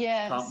really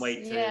can't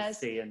wait to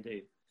see and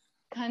do?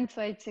 Can't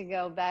wait to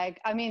go back.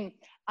 I mean,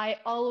 I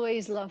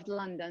always loved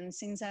London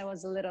since I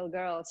was a little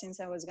girl, since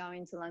I was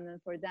going to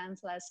London for dance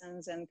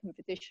lessons and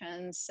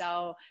competitions.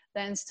 So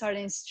then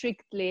starting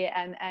Strictly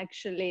and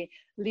actually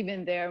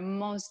living there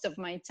most of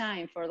my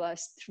time for the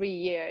last 3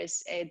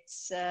 years,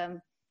 it's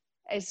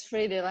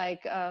really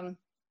like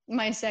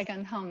my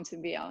second home, to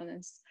be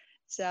honest.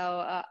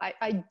 So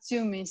I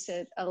do miss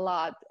it a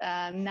lot.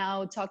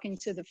 Now talking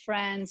to the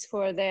friends who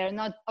are there,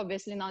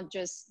 obviously not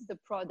just the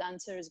pro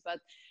dancers, but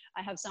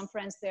I have some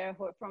friends there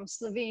who are from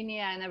Slovenia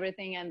and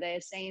everything, and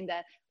they're saying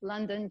that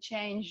London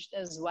changed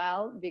as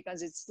well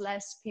because it's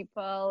less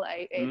people.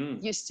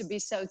 It used to be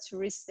so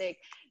touristic.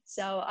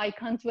 So I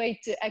can't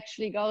wait to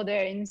actually go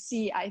there and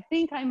see. I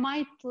think I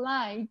might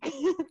like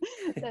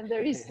that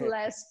there is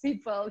less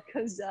people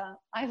because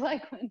I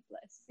like when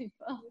less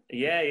people.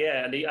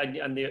 Yeah,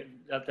 and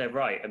they're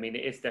right. I mean,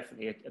 it is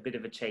definitely a bit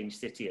of a changed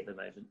city at the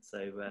moment. So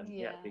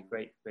it'd be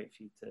great for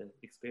you to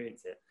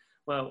experience it.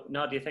 Well,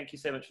 Nadia, thank you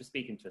so much for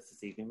speaking to us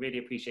this evening. Really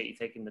appreciate you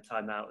taking the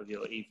time out of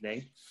your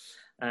evening.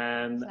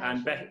 And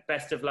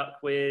best of luck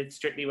with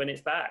Strictly when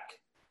it's back.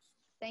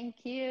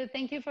 Thank you.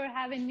 Thank you for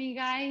having me,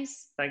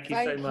 guys. Thank you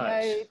so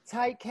much.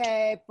 Take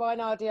care. Bye,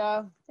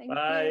 Nadia.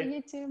 Bye.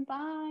 You too.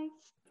 Bye.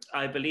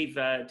 I believe,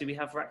 do we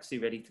have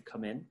Raksu ready to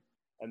come in?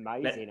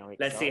 Amazing.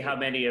 Let's see how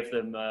many of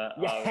them are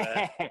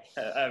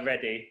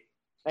ready.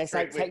 Let's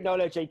hope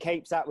technology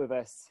keeps up with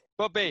us.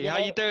 Bobby, how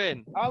you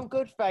doing? I'm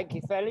good, thank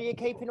you, fella. You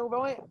keeping all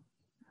right?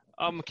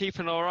 I'm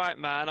keeping all right,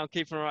 man. I'm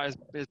keeping all right.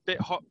 It's a bit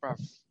hot, bruv.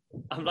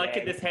 I'm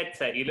liking this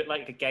headset. You look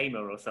like a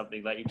gamer or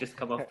something. Like you've just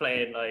come off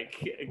playing like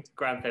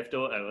Grand Theft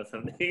Auto or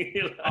something.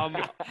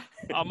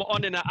 I'm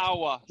on in an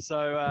hour,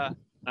 so.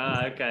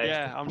 Okay.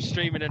 Yeah, I'm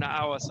streaming in an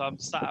hour, so I'm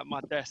sat at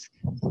my desk.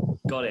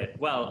 Got it.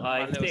 Well,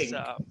 I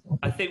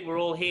think we're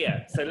all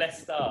here. So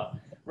let's start.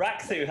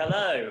 Raksu,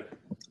 hello.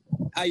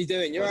 How you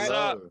doing? You all right?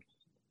 What's up?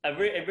 I'm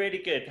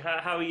really good.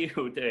 How are you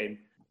all doing?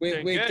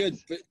 We're good.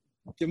 But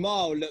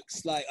Jamal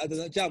looks like, I don't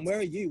know. Jam, where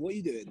are you? What are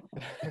you doing?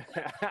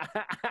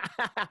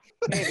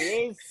 There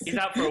he is. He's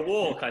out for a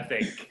walk, I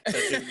think.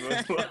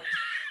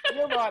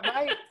 You're right,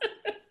 mate.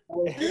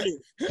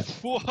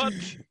 What?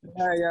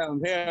 Yeah, I'm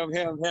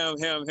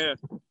here.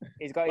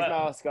 He's got his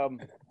mask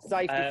on.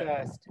 Safety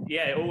first.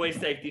 Yeah, always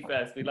safety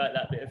first. We like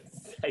that bit of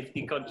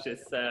safety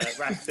conscious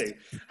Raksu.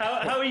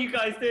 How are you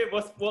guys doing?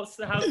 How's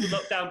the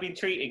lockdown been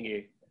treating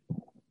you?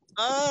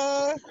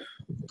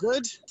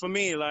 Good for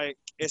me. Like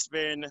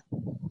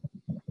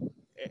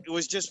it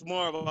was just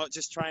more about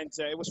just trying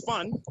to. It was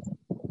fun,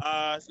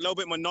 a little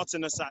bit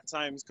monotonous at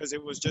times because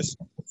it was just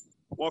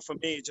more for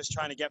me, just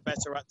trying to get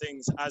better at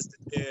things as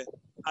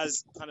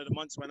kind of the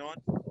months went on,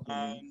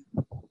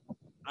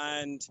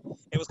 and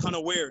it was kind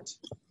of weird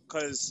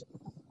because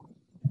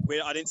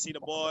I didn't see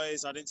the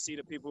boys, I didn't see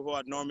the people who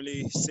I'd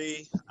normally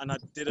see, and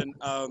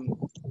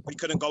we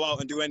couldn't go out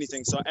and do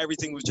anything. So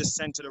everything was just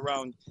centered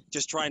around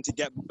just trying to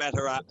get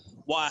better at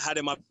what I had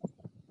in my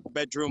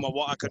bedroom or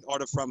what I could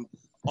order from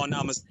on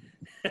Amazon.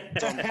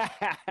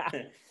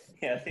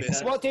 Yeah, I think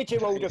that's- What did you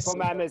order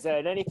from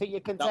Amazon? Anything you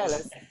can That tell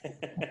was-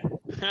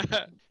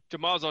 us?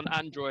 Jamal's on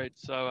Android,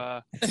 so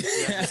I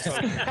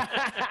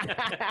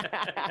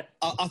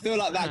feel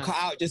like that cut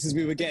out just as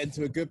we were getting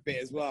to a good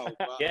bit as well.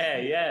 But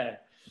yeah.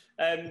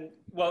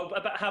 Well,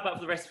 how about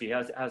for the rest of you?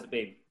 How's it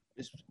been?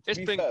 It's To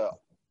be been- fair,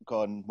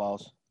 go on,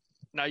 Miles.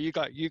 no, you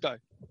go.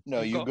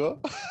 No, you go.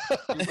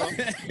 You go.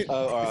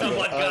 Oh, all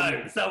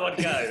right, Someone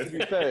go. To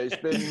be fair,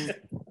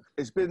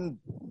 it's been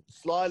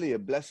slightly a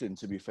blessing,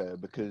 to be fair,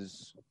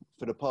 because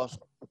for the past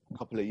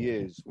couple of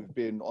years we've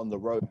been on the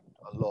road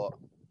a lot,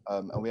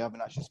 and we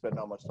haven't actually spent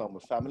that much time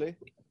with family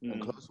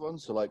and close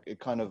ones. So like, it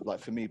kind of like,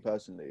 for me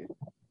personally,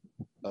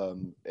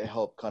 it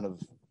helped kind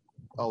of.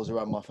 I was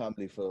around my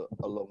family for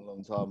a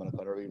long time, and I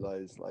kind of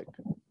realized like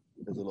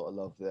there's a lot of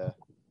love there.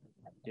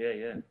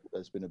 Yeah.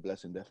 That's been a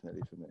blessing,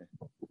 definitely, for me.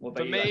 What about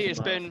For you, me,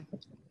 Miles?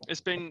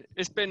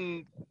 it's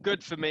been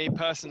good for me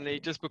personally,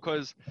 just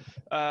because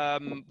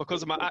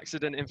of my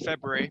accident in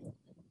February.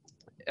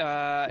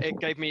 It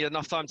gave me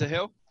enough time to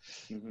heal.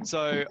 Mhm.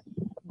 So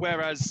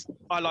whereas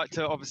I like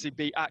to obviously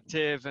be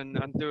active and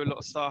do a lot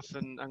of stuff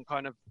and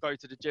kind of go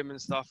to the gym and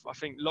stuff, I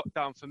think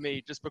lockdown for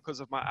me, just because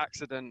of my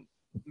accident,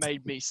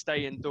 made me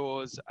stay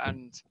indoors,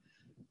 and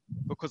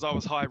because I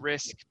was high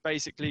risk,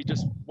 basically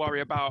just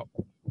worry about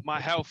my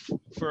health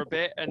for a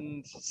bit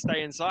and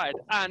stay inside.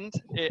 And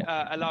it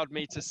allowed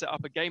me to set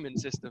up a gaming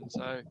system.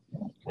 So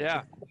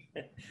yeah.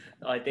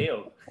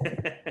 Ideal.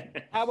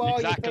 How are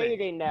Exactly. you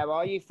feeling now?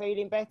 Are you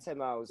feeling better,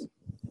 Miles?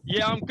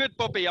 Yeah, I'm good,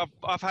 Bobby.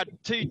 I've had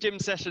 2 gym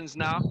sessions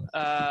now.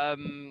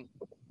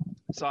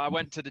 So I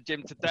went to the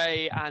gym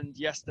today and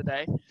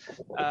yesterday,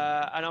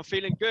 and I'm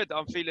feeling good.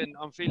 I'm feeling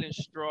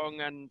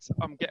strong, and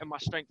I'm getting my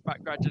strength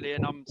back gradually,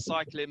 and I'm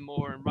cycling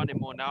more and running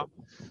more now.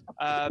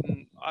 I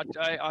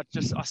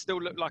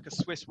still look like a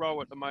Swiss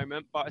roll at the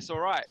moment, but it's all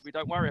right. We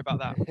don't worry about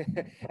that.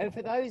 And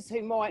for those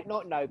who might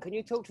not know, can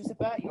you talk to us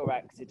about your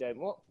accident?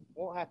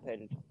 What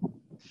happened?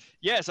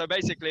 Yeah, so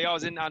basically I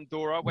was in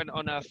Andorra, went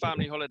on a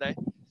family holiday,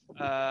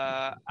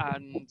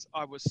 and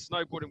I was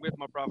snowboarding with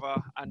my brother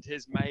and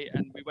his mate,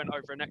 and we went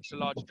over an extra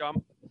large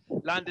jump,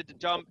 landed the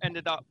jump,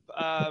 ended up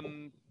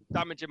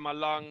damaging my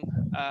lung.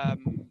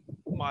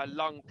 My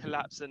lung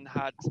collapsed and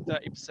had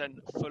 30%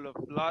 full of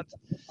blood,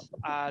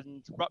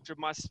 and ruptured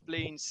my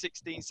spleen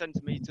 16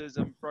 centimeters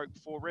and broke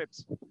 4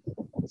 ribs.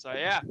 So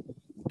yeah.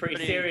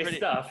 Pretty serious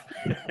stuff.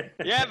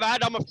 Yeah,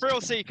 man, I'm a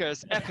thrill seeker.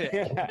 It's epic.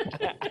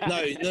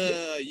 No,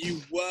 you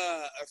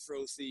were a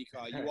thrill seeker.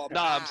 You are.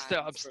 No, I'm banned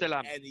still from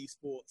am. any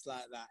sports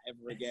like that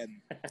ever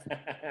again.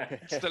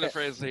 Still a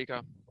thrill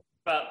seeker.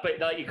 But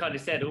like you kind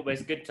of said,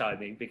 almost good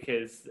timing,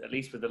 because at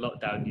least with the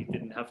lockdown, you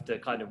didn't have to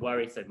kind of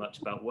worry so much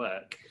about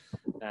work.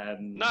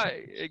 No,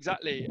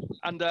 exactly.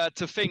 And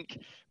to think,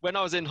 when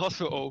I was in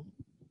hospital,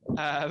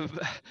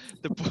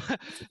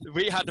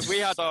 we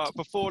had our,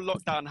 before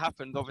lockdown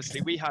happened,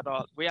 obviously we had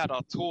our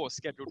tour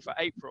scheduled for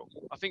April.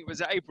 I think it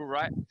was April,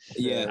 right?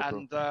 Yeah.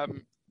 And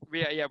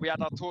we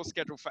had our tour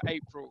scheduled for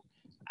April,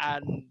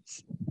 and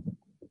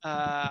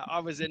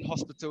I was in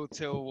hospital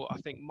till I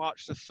think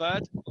March the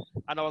 3rd,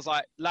 and I was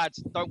like, lads,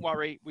 don't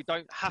worry, we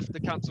don't have to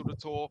cancel the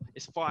tour.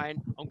 It's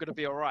fine. I'm gonna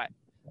be all right.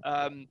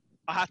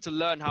 I had to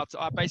learn how to.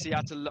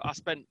 I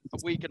spent a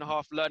week and a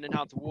half learning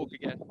how to walk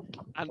again,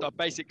 and I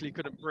basically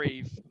couldn't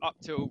breathe up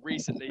till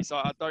recently. So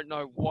I don't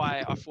know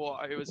why I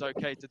thought it was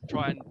okay to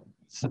try and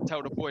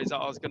tell the boys that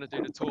I was going to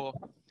do the tour.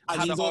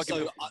 And he's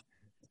also.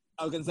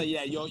 I was going to say,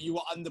 yeah, you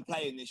were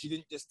underplaying this. You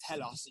didn't just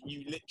tell us.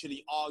 You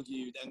literally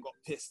argued and got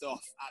pissed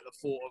off at the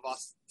thought of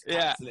us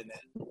cancelling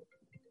it.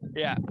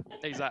 Yeah,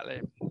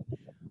 exactly.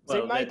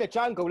 So it made the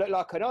jungle look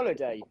like an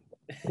holiday.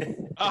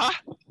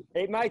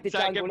 It made the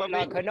jungle look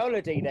like an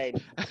holiday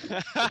then.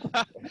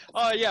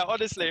 Oh yeah,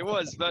 honestly it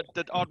was. But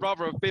I'd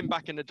rather have been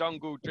back in the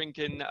jungle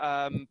drinking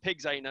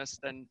pig's anus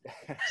than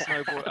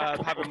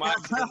snowboard, having my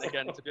accident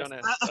again, to be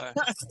honest.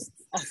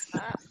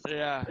 So,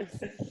 yeah.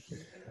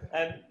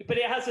 But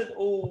it hasn't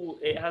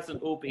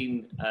all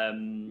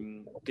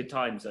been good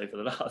times over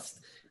the last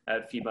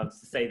few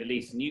months, to say the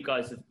least. And you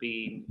guys have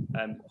been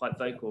quite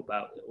vocal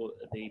about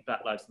the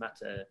Black Lives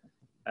Matter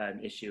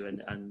issue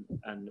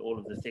and all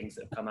of the things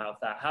that have come out of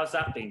that. How's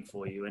that been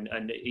for you? And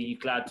are you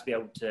glad to be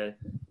able to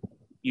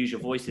use your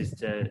voices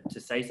to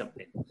say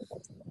something?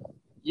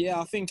 Yeah,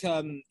 I think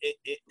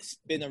it's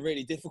been a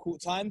really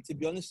difficult time, to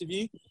be honest with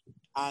you.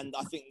 And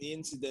I think the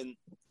incident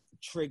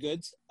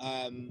triggered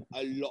a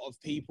lot of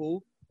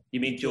people. You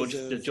mean George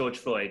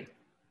Floyd?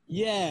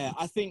 Yeah,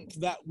 I think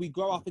that we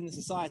grow up in a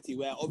society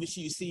where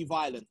obviously you see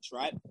violence,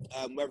 right?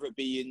 Whether it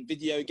be in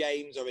video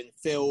games or in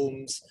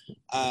films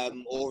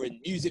or in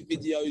music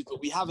videos,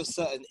 but we have a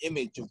certain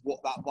image of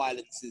what that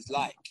violence is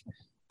like.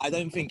 I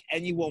don't think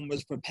anyone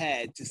was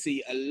prepared to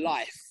see a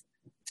life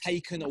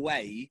taken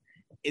away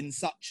in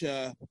such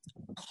a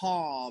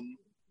calm,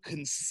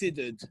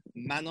 considered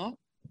manner.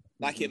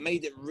 Like, it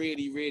made it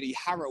really, really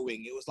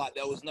harrowing. It was like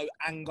there was no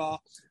anger,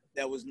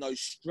 there was no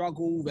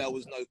struggle, there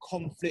was no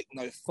conflict,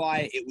 no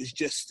fight. It was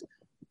just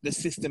the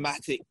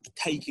systematic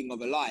taking of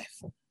a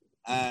life.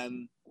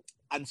 And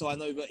And so I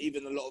know that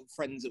even a lot of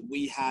friends that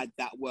we had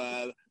that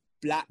were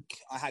black,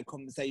 I had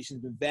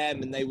conversations with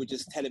them and they were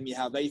just telling me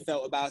how they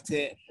felt about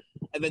it.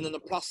 And then on the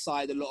plus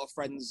side, a lot of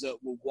friends that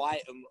were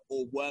white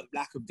or weren't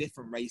black, of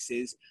different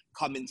races,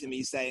 coming to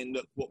me saying,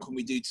 look, what can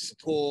we do to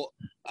support?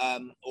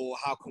 Or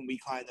how can we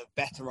kind of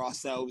better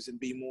ourselves and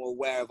be more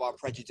aware of our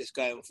prejudice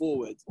going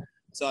forward?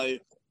 So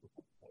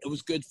it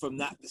was good from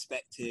that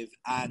perspective.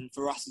 And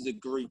for us as a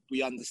group,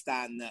 we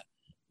understand that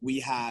we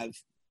have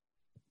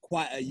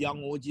quite a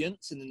young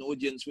audience and an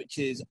audience which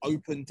is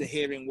open to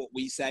hearing what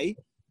we say.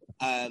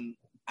 And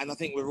I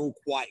think we're all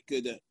quite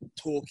good at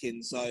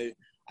talking. So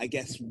I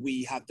guess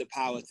we have the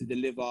power to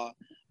deliver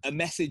a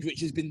message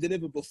which has been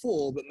delivered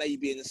before, but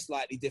maybe in a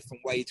slightly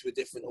different way to a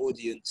different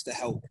audience to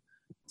help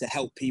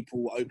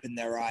people open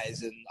their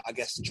eyes and I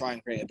guess to try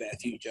and create a better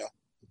future.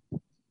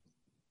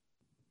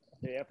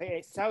 Yeah, I think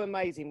it's so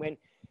amazing when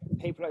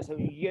people like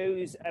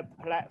use a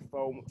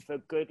platform for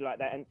good like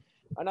that. And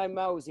I know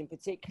Miles in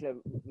particular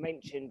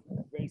mentioned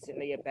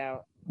recently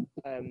about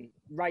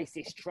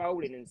racist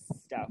trolling and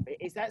stuff.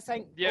 Is that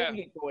something all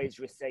you boys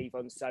receive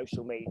on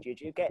social media?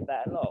 Do you get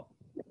that a lot?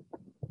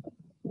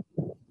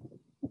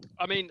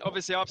 I mean,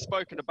 obviously, I've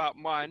spoken about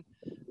mine.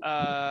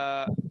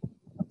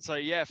 So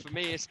yeah, for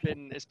me, I've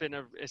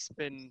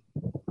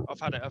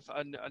had it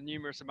a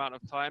numerous amount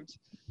of times.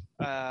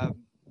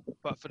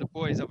 But for the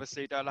boys,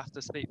 obviously, they'll have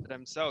to speak for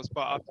themselves.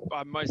 But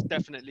I most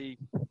definitely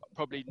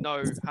probably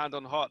know, hand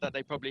on heart, that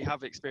they probably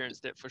have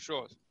experienced it for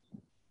sure.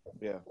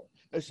 Yeah,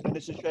 and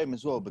it's a shame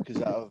as well,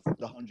 because out of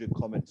the 100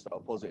 comments that are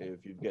positive,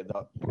 you get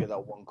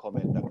that one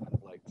comment that kind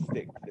of like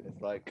sticks, and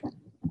it's like,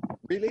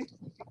 really?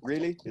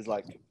 It's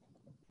like,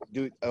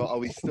 are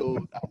we still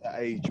at that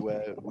age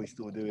where we're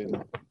still doing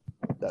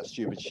that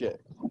stupid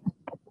shit?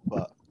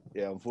 But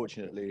yeah,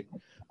 unfortunately,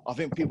 I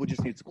think people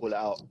just need to call it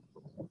out.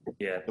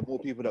 Yeah. The more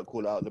people that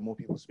call it out, the more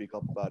people speak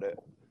up about it,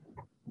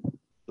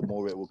 the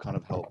more it will kind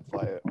of help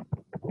fight it.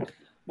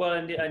 Well,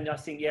 and I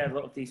think, yeah, a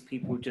lot of these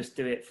people just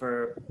do it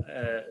for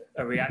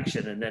a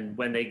reaction. And then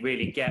when they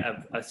really get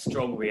a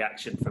strong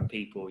reaction from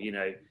people, you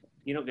know,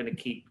 you're not going to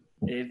keep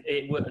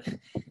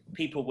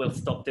people will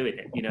stop doing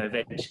it, you know,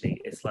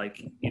 eventually. It's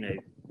like, you know,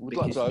 we'd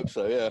like to hope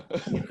so, yeah.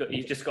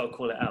 you've just got to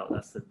call it out.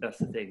 That's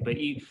the thing. But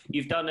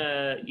you've done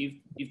a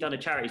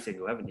charity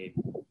single, haven't you?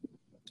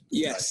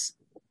 Yes.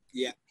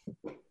 Yeah.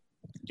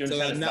 Do you want to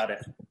tell us about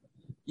it?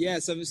 Yeah,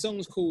 so the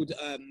song's called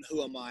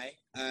Who Am I?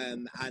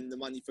 And the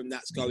money from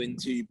that's going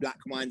to Black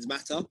Minds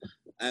Matter,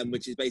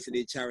 which is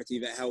basically a charity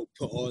that help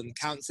put on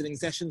counselling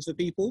sessions for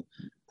people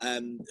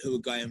who are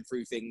going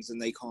through things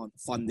and they can't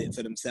fund it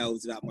for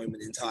themselves at that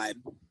moment in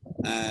time.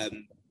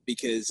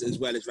 Because as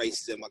well as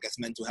racism, I guess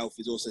mental health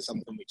is also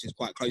something which is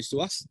quite close to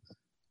us.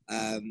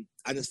 And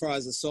as far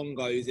as the song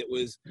goes, it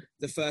was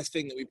the first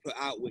thing that we put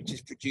out, which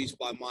is produced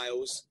by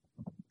Miles,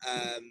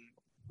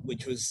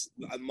 which was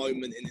a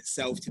moment in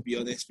itself, to be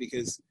honest,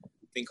 because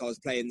I think I was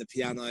playing the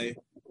piano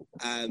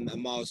and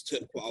Miles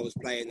took what I was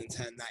playing and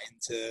turned that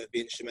into the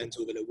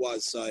instrumental that it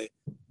was. So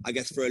I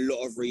guess for a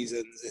lot of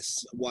reasons,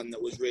 it's one that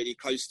was really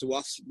close to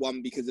us.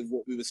 One, because of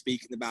what we were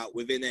speaking about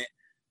within it.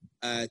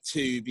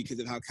 Two, because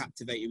of how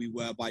captivated we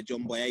were by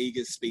John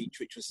Boyega's speech,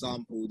 which was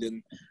sampled.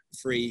 And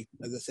three,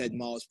 as I said,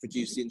 Miles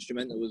produced the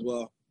instrumental as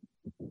well.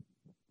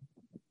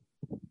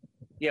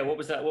 Yeah, what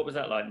was that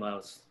like,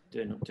 Miles,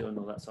 doing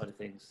all that side of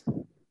things?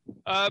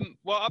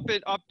 Well,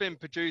 I've been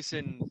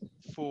producing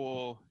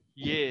for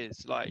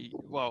years,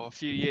 a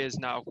few years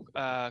now,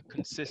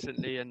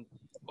 consistently, and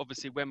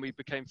obviously when we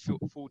became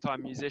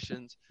full-time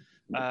musicians,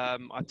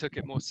 I took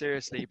it more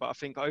seriously. But I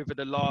think over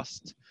the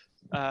last,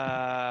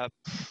 I'll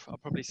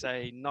probably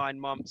say 9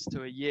 months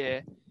to a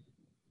year,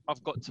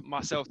 I've got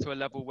myself to a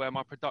level where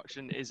my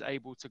production is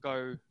able to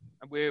go,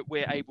 and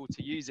we're able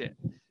to use it.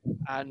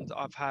 And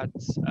I've had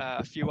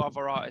a few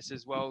other artists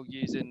as well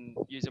using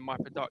my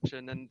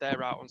production, and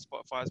they're out on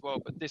Spotify as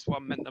well. But this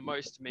one meant the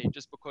most to me,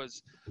 just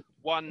because,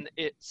 one,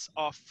 it's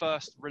our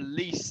first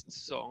released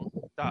song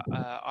that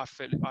I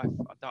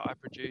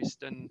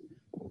produced, and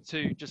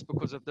two, just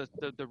because of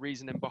the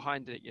reasoning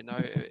behind it. You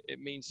know, it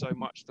means so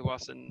much to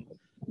us, and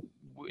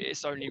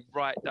it's only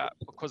right that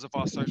because of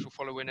our social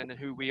following and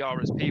who we are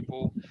as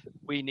people,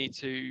 we need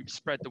to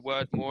spread the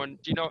word more. And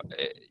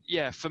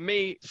for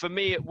me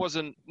it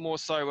wasn't more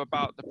so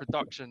about the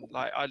production.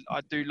 Like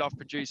I do love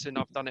producing,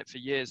 I've done it for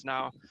years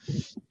now.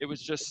 It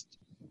was just,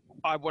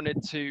 I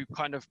wanted to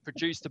kind of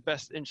produce the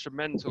best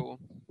instrumental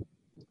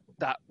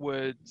that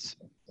would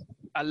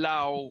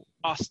allow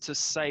us to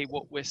say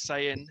what we're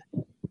saying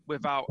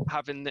without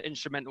having the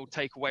instrumental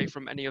take away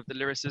from any of the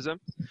lyricism,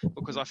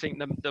 because I think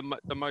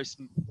the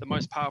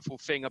most powerful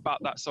thing about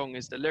that song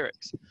is the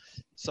lyrics.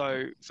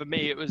 So for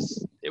me, it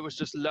was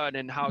just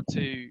learning how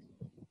to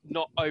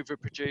not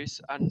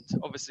overproduce, and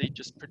obviously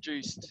just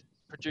produce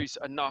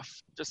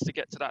enough just to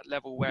get to that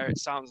level where it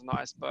sounds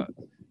nice. But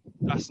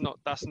that's not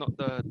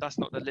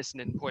the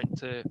listening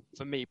point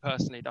for me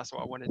personally. That's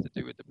what I wanted to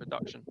do with the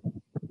production.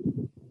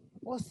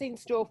 What's in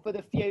store for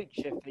the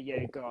future for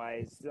you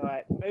guys?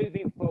 Like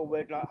moving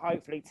forward, like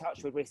hopefully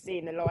touchwood, we're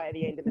seeing the light at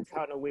the end of the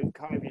tunnel with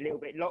COVID a little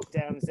bit.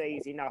 Lockdown's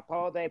easing up.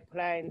 Are there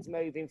plans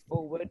moving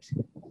forward?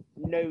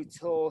 New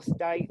tour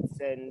dates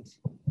and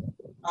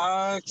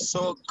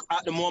So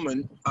at the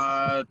moment,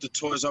 the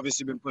tour has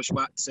obviously been pushed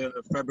back to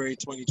February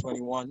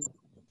 2021.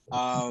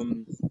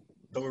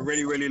 So we're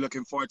really, really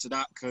looking forward to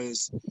that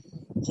because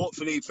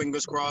hopefully,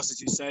 fingers crossed,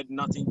 as you said,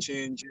 nothing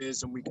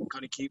changes and we can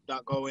kind of keep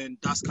that going.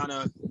 That's kind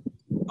of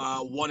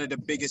one of the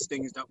biggest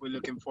things that we're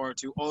looking forward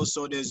to.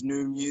 Also, there's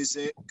new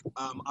music.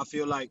 I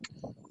feel like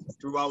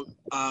throughout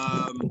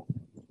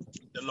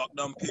the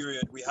lockdown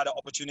period, we had an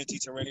opportunity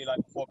to really like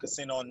focus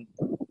in on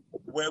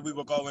where we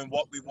were going,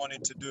 what we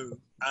wanted to do,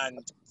 and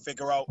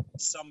figure out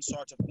some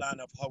sort of plan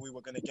of how we were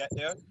going to get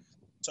there.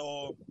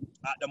 So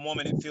at the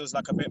moment, it feels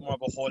like a bit more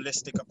of a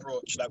holistic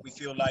approach. Like we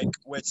feel like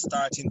we're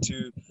starting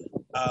to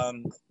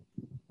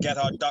get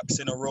our ducks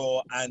in a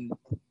row, and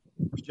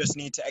we just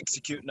need to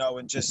execute now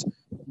and just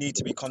need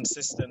to be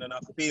consistent. And I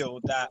feel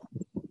that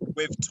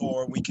with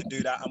tour, we can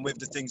do that, and with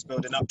the things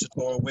building up to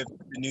tour, with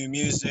the new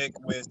music,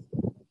 with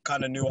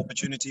kind of new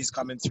opportunities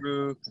coming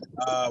through,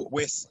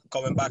 with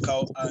going back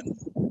out and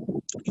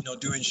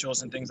doing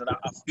shows and things like that.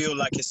 I feel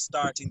like it's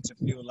starting to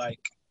feel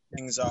like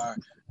things are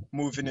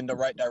moving in the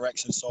right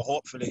direction. So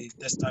hopefully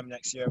this time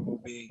next year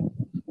will be,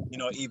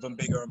 even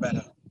bigger and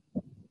better.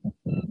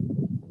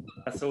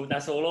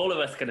 That's all of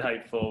us can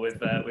hope for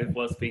with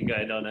what's been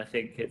going on. I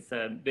think it's,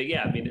 but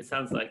yeah, I mean, it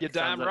sounds like you're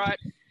damn right.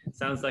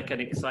 Sounds like an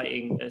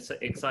exciting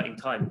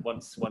time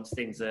once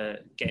things are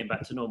getting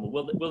back to normal.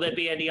 Will there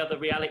be any other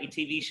reality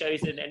TV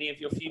shows in any of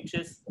your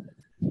futures?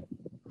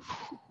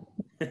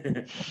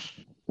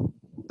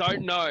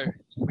 Don't know.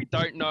 We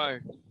don't know.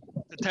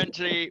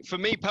 Potentially, for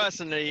me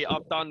personally,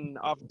 I've done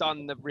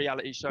the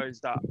reality shows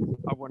that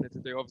I wanted to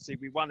do. Obviously,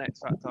 we won X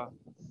Factor.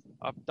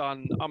 I've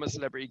done I'm a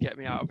Celebrity, Get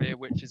Me Out of Here,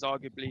 which is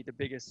arguably the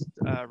biggest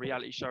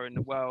reality show in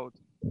the world,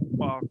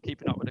 while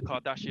keeping up with the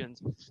Kardashians.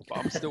 But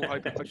I'm still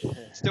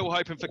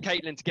hoping for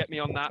Caitlyn to get me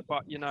on that.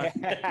 But we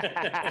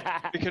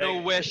can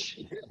all wish.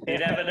 You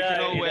never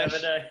know. You never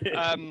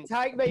know.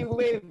 Take me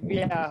with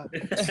you.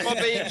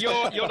 Bobby,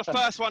 you're the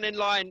first one in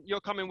line.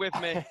 You're coming with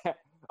me.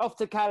 Off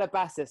to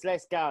Calabasas,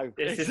 let's go.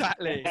 This is not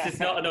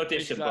an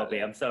audition, exactly. Bobby.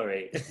 I'm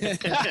sorry.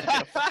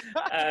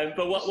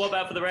 But what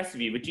about for the rest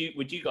of you? Would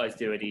you guys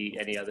do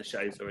any other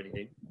shows or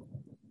anything?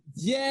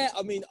 Yeah,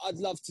 I mean, I'd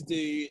love to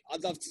do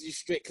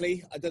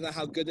Strictly. I don't know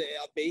how good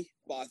it'll be,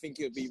 but I think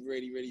it would be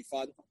really, really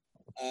fun.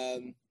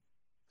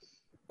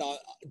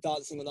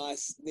 Dancing on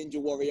Ice,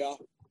 Ninja Warrior.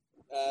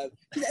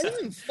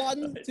 Anything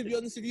fun, to be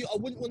honest with you. I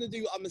wouldn't want to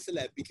do I'm a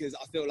Celeb because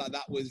I feel like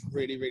that was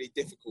really, really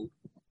difficult.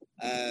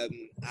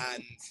 And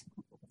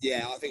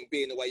yeah, I think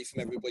being away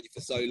from everybody for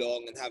so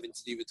long and having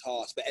to do the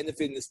tasks, but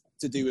anything that's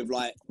to do with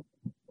like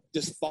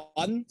just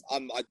fun,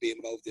 I'd be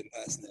involved in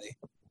personally.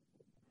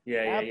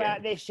 How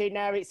about this year?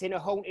 Now it's in a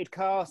haunted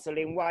castle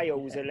in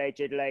Wales,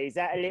 allegedly. Is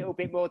that a little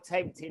bit more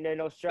tempting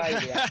than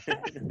Australia?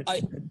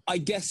 I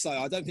guess so.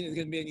 I don't think there's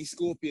going to be any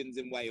scorpions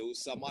in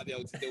Wales, so I might be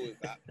able to deal with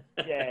that.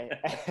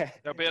 Yeah.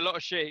 There'll be a lot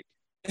of sheep.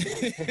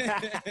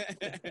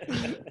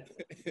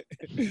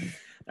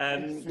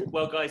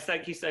 Well, guys,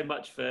 thank you so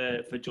much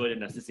for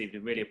joining us this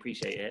evening. Really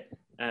appreciate it.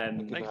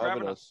 Thank you for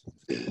having us.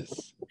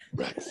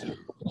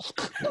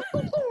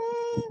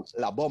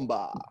 La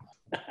bomba.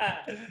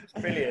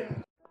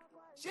 Brilliant.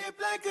 She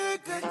play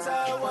good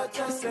guitar, what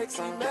a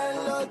sexy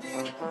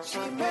melody. She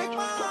make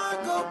my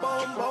heart go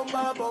boom,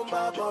 bomba,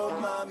 bomba,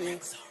 bomba,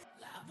 mix.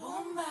 La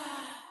bomba.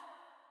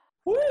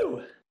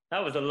 Woo!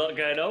 That was a lot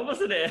going on,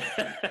 wasn't it?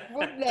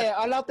 Wasn't there?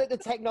 I love that the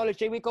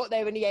technology, we got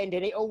there in the end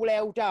and it all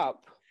held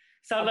up.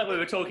 Sound like we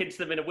were talking to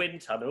them in a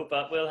wind tunnel,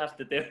 but we'll have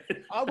to do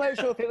it. I wasn't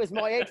sure if it was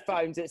my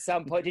headphones at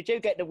some point. Did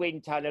you get the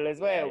wind tunnel as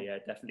well? Yeah,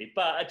 definitely.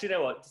 But do you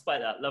know what? Despite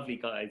that, lovely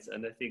guys,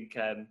 and I think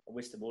I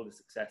wish them all the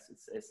success.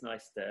 It's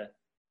nice to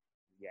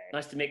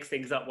mix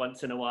things up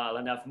once in a while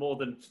and have more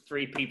than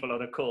 3 people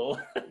on a call.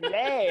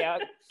 Yeah,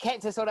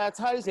 kept us on our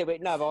toes a little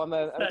bit. No, I'm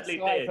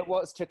excited for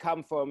what's to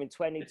come for him in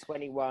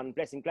 2021.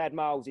 Bless him. Glad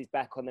Miles is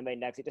back on the mend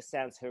now because it just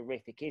sounds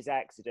horrific. His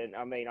accident,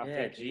 I mean, I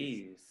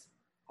think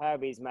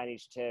Herbie's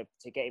managed to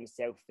get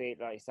himself fit,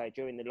 like you say,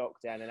 during the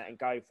lockdown and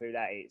go through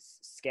that. It's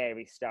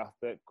scary stuff,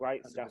 but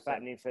great 100%. Stuff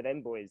happening for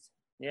them boys.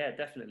 Yeah,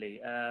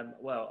 definitely.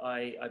 Well,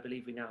 I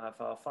believe we now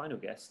have our final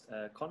guest,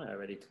 Connor,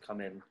 ready to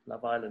come in.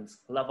 Love Island's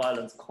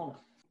Connor.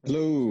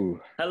 Hello.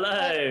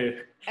 Hello.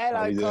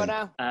 Hello,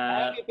 Connor.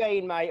 How have you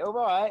been, mate? All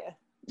right?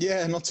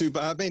 Yeah, not too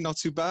bad, mate. Not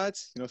too bad.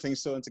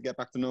 Things starting to get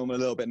back to normal a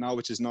little bit now,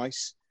 which is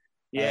nice.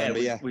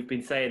 Yeah, we've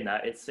been saying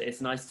that.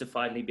 It's nice to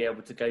finally be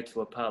able to go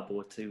to a pub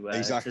or to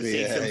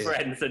see some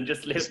friends and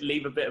just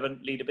lead a bit of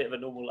a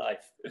normal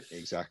life.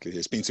 Exactly.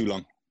 It's been too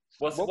long.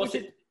 What's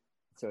it?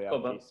 Sorry, go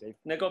on,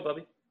 no, go on,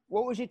 Bobby.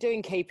 What was you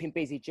doing keeping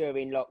busy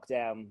during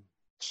lockdown?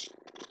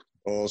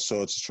 All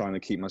sorts, trying to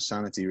keep my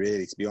sanity,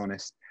 really, to be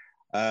honest.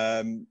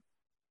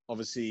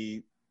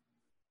 Obviously,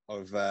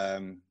 I've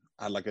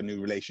had like a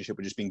new relationship,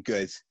 which has been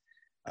good.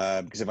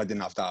 Because if I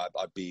didn't have that,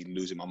 I'd be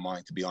losing my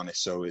mind, to be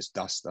honest. So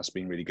that's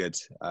been really good.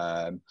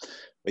 But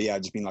yeah,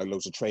 just been like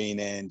loads of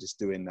training, just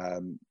doing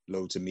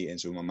loads of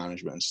meetings with my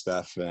management and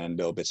stuff, and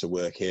little bits of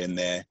work here and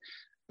there.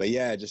 But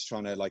yeah, just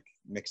trying to like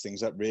mix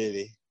things up,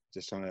 really.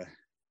 Just trying to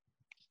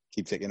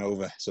keep ticking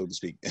over, so to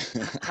speak.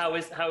 How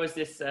is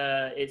this?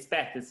 It's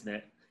Beth, isn't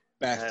it?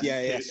 Beth,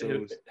 yeah.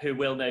 Who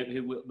will know?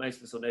 Most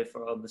of us will know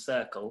for On the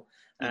Circle.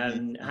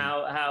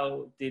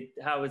 How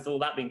has all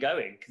that been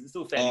going? Because it's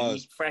all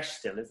fairly fresh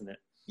still, isn't it?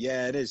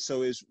 Yeah, it is.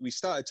 So we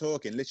started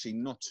talking literally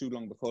not too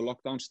long before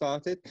lockdown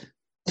started.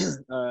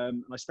 I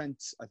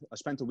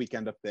spent a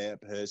weekend up there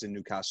at hers in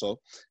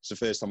Newcastle. It's the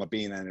first time I've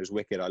been there, and it was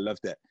wicked. I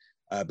loved it.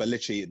 But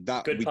literally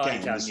that good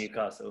weekend, party town,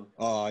 Newcastle.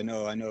 Oh, I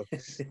know.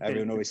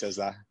 Everyone always says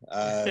that.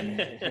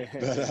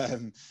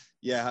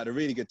 Yeah, I had a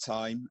really good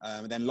time.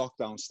 And then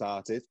lockdown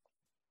started,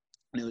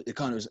 and it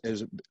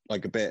was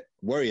like a bit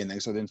worrying thing.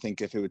 So I didn't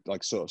think if it would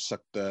like sort of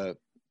suck the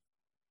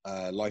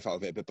life out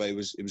of it, but it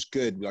was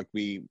good. Like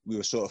we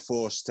were sort of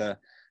forced to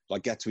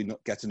like get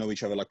to know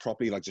each other like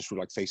properly, like just through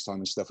like FaceTime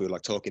and stuff. We were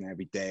like talking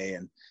every day,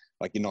 and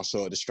like you're not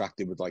sort of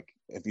distracted with like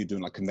if you're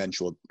doing like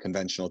conventional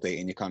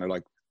dating, you're kind of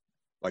like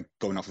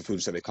going out for food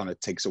and stuff. It kind of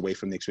takes away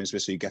from the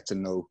experience, so you get to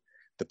know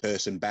the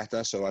person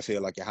better. So I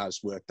feel like it has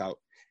worked out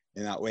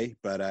in that way.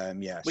 But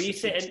yeah. Were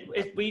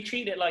you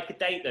treat it like a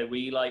date though? Were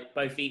you like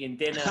both eating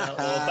dinner or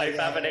both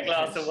having a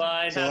glass of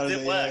wine? How does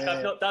it work?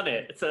 I've not done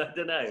it, so I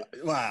don't know.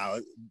 Wow,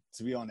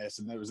 to be honest,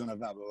 and there was none of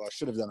that, but I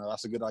should have done it.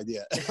 That's a good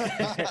idea. Could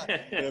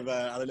have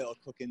had a little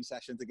cooking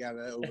session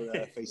together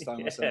over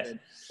FaceTime or something.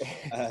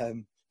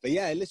 But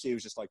yeah, literally it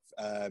was just like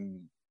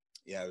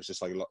it was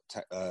just like a lot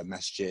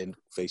messaging,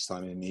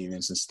 FaceTiming in the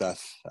evenings and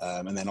stuff.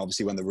 And then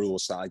obviously when the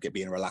rules started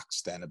being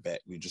relaxed then a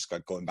bit, we just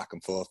got going back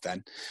and forth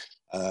then.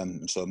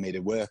 So it made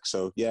it work.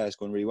 So yeah, it's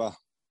going really well.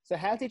 So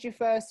how did you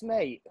first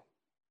meet?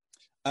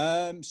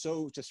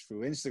 So just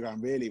through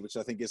Instagram really, which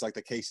I think is like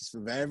the cases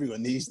for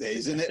everyone these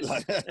days, isn't it?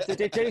 Like, so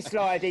did you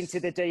slide into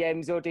the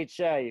DMs or did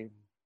she?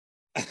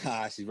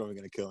 She's probably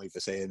going to kill me for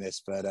saying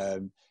this, but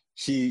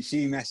she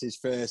messaged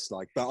first,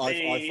 like, but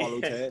I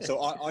followed her.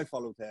 So I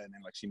followed her, and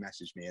then like she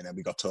messaged me, and then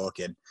we got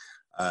talking.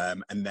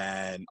 And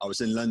then I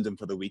was in London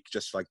for the week,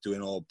 just like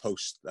doing all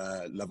post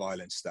Love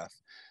Island stuff.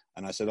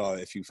 And I said, oh,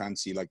 if you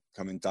fancy like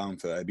coming down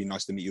for it, it'd be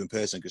nice to meet you in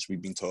person, because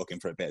we've been talking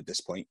for a bit at this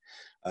point.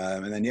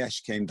 And then yeah,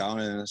 she came down,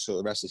 and sort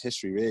of the rest is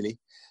history really.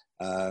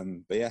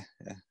 But yeah.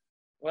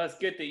 Well, it's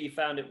good that you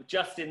found it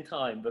just in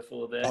time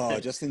before the... Oh,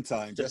 just in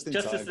time. Just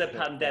as the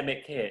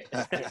pandemic hit.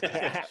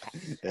 Yeah,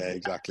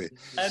 exactly.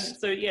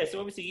 So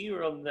obviously you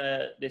were on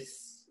the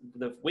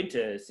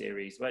winter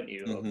series, weren't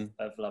you,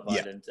 of Love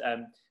Island?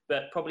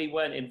 But probably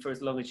weren't in for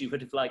as long as you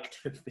would have liked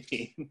to have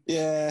been.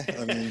 Yeah,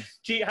 I mean...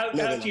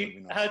 how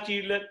do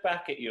you look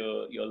back at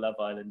your Love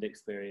Island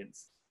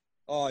experience?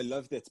 Oh, I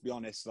loved it, to be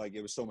honest. Like,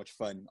 it was so much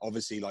fun.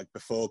 Obviously, like,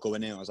 before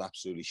going in, I was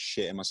absolutely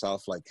shitting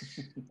myself. Like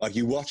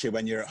you watch it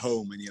when you're at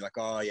home and you're like,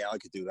 oh, yeah, I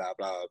could do that,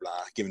 blah, blah,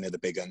 blah, giving it the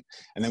big one.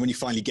 And then when you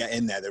finally get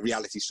in there, the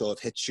reality sort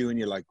of hits you and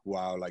you're like,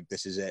 wow, like,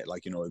 this is it.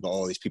 Like, you know, I've got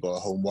all these people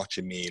at home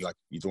watching me. Like,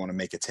 you don't want to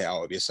make a tit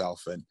out of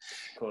yourself. And,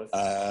 of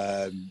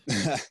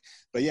course.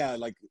 But yeah,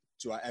 like,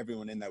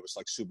 everyone in there was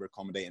like super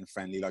accommodating and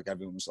friendly. Like,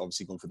 everyone was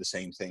obviously going for the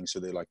same thing. So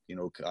they're like, you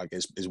know, like,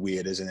 it's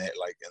weird, isn't it?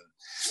 Like,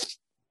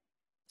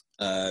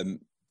 and,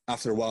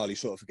 after a while, you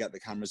sort of forget the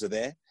cameras are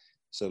there.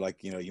 So,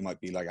 like, you know, you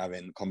might be, like,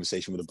 having a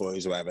conversation with the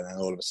boys or whatever, and then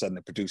all of a sudden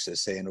the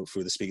producer's saying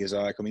through the speakers,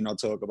 all right, can we not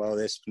talk about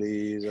this,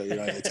 please? Or, you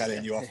know, they're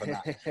telling you off on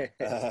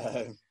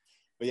that.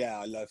 But, yeah,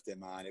 I loved it,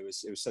 man. It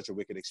was such a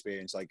wicked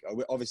experience. Like,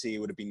 obviously, it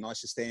would have been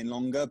nice to stay in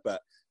longer,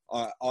 but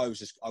I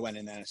went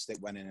in there and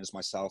went in as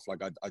myself.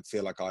 Like, I'd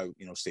feel like I,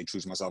 you know, stayed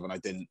true to myself,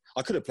 and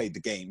I could have played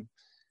the game,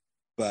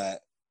 but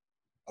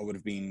I would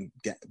have been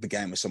the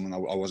game with someone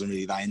I wasn't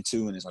really that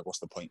into, and it's like, what's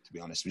the point, to be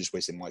honest? We're just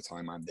wasting my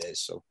time and theirs.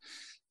 So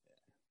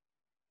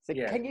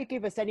can you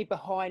give us any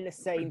behind the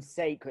scenes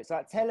secrets?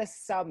 Like, tell us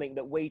something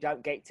that we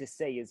don't get to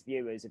see as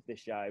viewers of the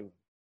show.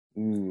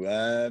 Ooh,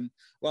 well,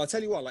 I'll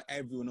tell you what, like,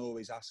 everyone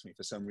always asks me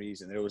for some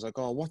reason. They're always like,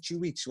 oh, what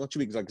you eat? Like,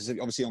 'cause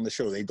obviously on the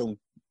show, you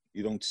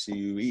don't see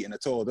you eating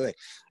at all, do they?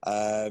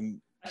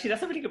 Actually,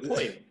 that's a really good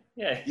point.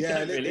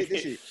 Yeah,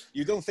 really.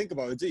 You don't think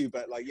about it, do you?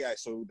 But like, yeah,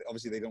 so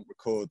obviously they don't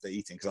record the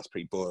eating because that's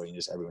pretty boring.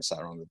 Just everyone sat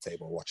around the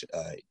table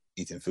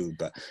eating food.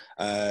 But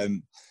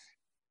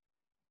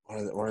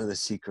what are the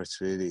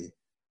secrets really?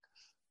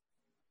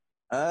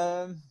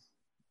 I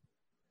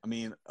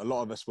mean, a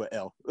lot of us were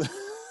ill.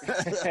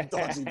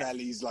 Dodgy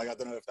bellies, like, I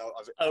don't know if that.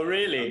 Oh,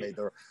 really?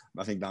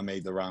 I think that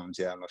made the rounds.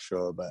 Yeah, I'm not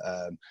sure, but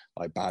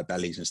like bad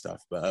bellies and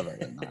stuff. But other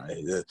than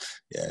that,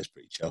 yeah, it's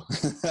pretty chill.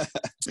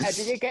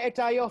 Did you get a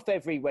day off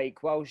every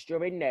week whilst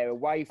you're in there,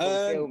 away from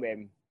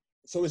filming?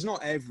 So it's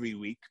not every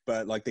week,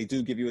 but like they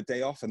do give you a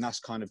day off, and that's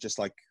kind of just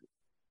like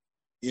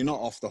you're not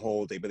off the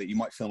whole day, but you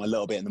might film a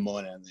little bit in the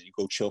morning and then you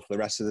go chill for the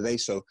rest of the day.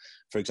 So,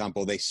 for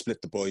example, they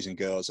split the boys and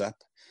girls up.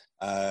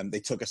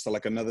 They took us to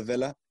like another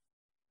villa.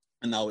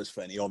 And that was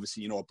funny.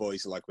 Obviously, you know what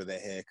boys are like with their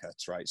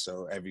haircuts, right?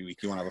 So every week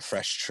you want to have a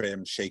fresh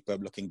trim, shape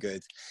up, looking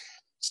good.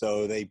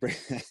 So they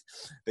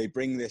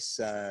bring this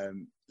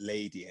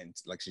lady in,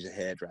 like she's a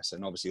hairdresser,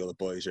 and obviously all the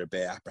boys are a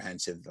bit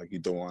apprehensive, like you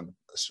don't want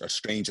a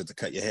stranger to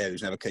cut your hair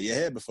who's never cut your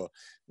hair before.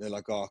 They're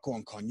like, oh, go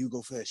on, Con, you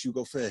go first,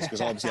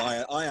 because obviously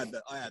I had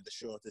the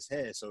shortest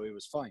hair, so it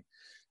was fine.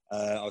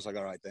 I was like,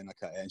 all right, then I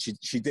cut it, and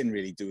she didn't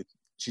really do it.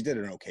 She did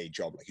an okay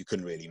job, like you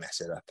couldn't really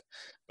mess it up.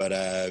 But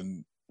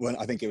when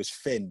I think it was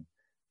Finn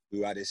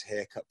who had his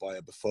hair cut by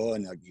her before,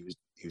 and like he was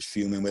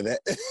fuming with it.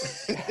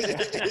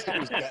 He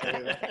was gutted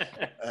with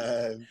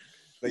it.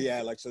 But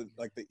yeah, like so,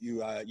 like that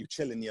you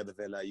chill in the other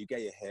villa, you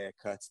get your hair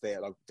cut. They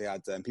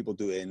had people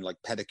doing like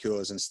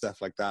pedicures and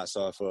stuff like that.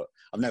 So I thought,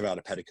 I've never had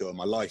a pedicure in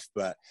my life,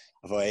 but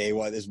I thought, hey,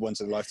 what, this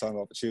once in a lifetime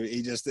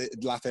opportunity, just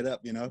laugh it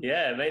up, you know?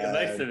 Yeah, make the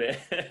most of it.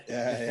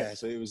 yeah.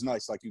 So it was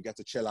nice. Like you get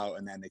to chill out,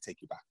 and then they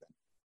take you back then.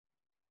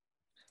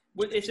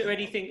 Well, is there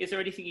anything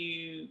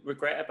you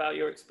regret about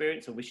your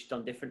experience or wish you'd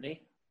done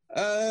differently?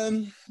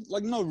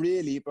 Like not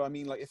really, but I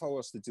mean, like if I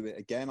was to do it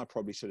again, I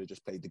probably should have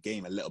just played the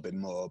game a little bit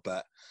more,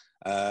 but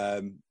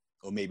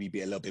or maybe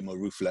be a little bit more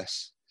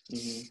ruthless.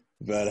 Mm-hmm.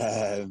 But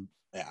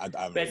yeah,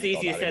 but it's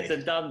easier said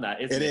than done,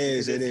 that isn't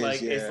it?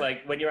 It's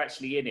like when you're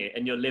actually in it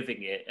and you're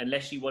living it,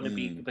 unless you want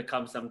to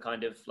become some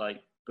kind of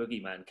like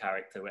boogeyman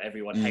character where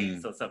everyone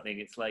hates or something.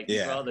 It's like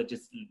you'd rather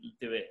just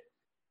do it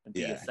and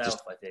be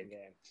yourself, I think.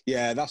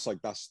 Yeah, that's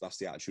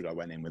the attitude I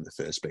went in with the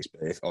first place.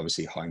 But if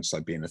obviously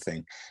hindsight being a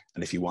thing,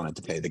 and if you wanted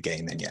to play the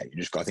game, then yeah,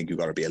 I think you've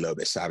got to be a little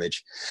bit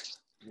savage.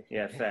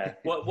 Yeah, fair.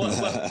 What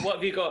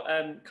have you got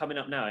coming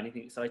up now?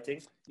 Anything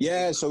exciting?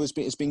 Yeah, so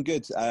it's been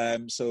good.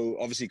 So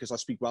obviously because I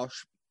speak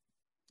Welsh,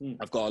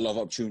 I've got a lot of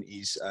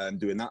opportunities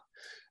doing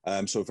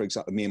that. So for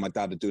example, me and my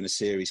dad are doing a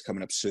series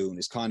coming up soon.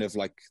 It's kind of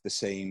like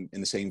in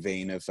the same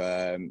vein of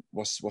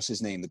what's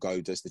his name? The guy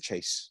who does the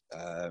chase.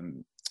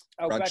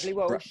 Bradley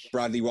Walsh.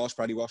 Bradley Walsh.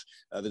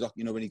 The doc,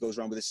 when he goes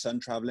around with his son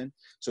traveling.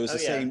 So it's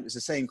It's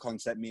the same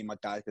concept. Me and my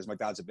dad, because my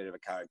dad's a bit of a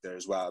character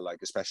as well, like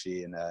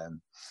especially in the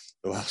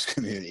Welsh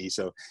community.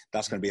 So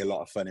that's going to be a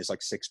lot of fun. It's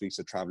like 6 weeks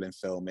of traveling,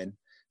 filming,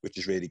 which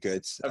is really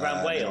good.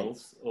 Around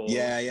Wales?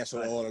 Yeah.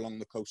 So all along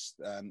the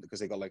coast, because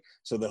they got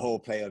so the whole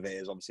play of it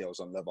is obviously I was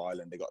on Love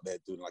Island. They're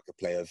doing like a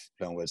play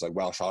on where it's like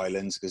Welsh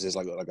Islands, because there's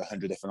like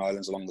 100 different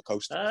islands along the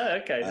coast. Oh,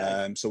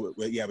 okay. So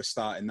we're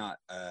starting that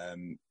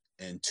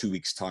in 2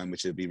 weeks' time,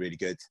 which would be really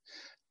good.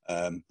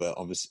 But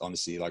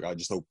honestly, like I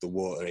just hope the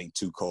water ain't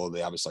too cold.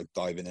 They have us like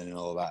diving in and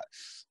all that.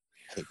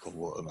 I hate cold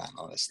water, man.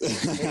 Honest,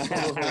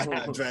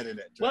 I'm dreading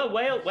it. Well,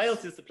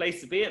 Wales is the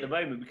place to be at the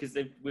moment, because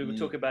we were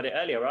talking about it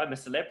earlier. I'm a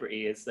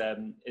Celebrity is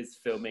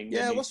filming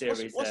a new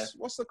series.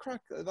 What's the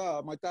crack of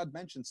that? My dad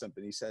mentioned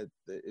something. He said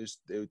that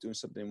they were doing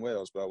something in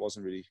Wales, but I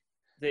wasn't really.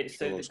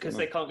 Because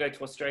they can't go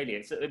to Australia.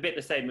 It's a bit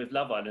the same with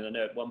Love Island. I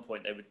know at one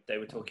point they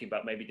were talking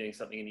about maybe doing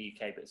something in the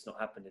UK, but it's not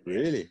happened.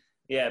 Really?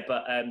 Yeah,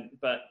 but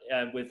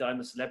with I'm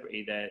a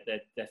Celebrity,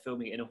 they're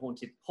filming it in a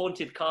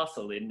haunted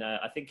castle in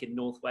I think in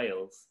North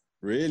Wales.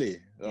 Really?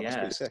 Oh, that's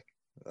pretty sick.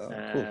 Oh,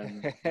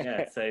 cool.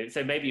 Yeah,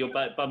 so maybe you'll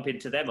bump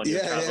into them on your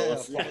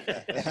travels.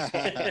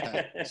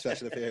 Yeah.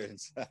 Special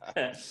appearance.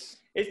 Do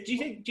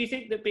you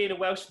think that being a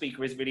Welsh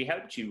speaker has really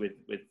helped you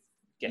with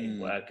getting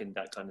work and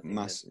that kind of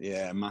thing?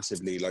 Yeah,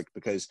 massively. Like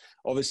because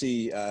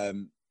obviously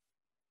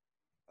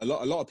a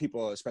lot of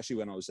people, especially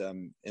when I was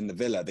in the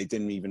villa, they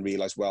didn't even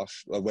realise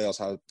Wales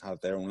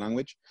have their own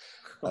language.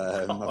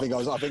 I remember.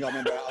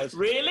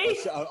 Really?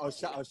 I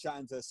was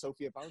chatting to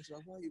Sophie about it. She's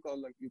like, "Well,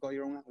 you got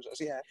your own language." I was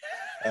yeah.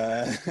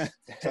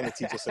 Trying to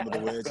teach us some of the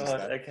words.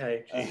 God, and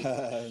stuff.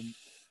 Okay.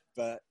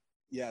 But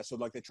yeah, so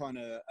like they're trying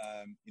to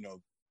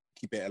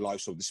keep it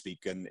alive, so to speak,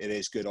 and it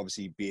is good.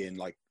 Obviously, being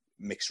like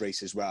mixed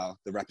race as well,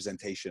 the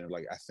representation of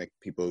like ethnic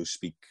people who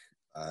speak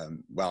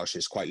Welsh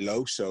is quite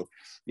low, so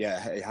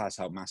yeah, it has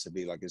helped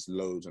massively. Like there's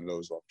loads and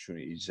loads of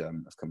opportunities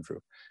have come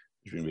through.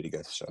 It's been really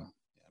good, so yeah,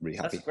 I'm really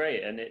happy. That's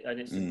great, and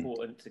it's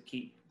important to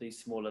keep these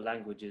smaller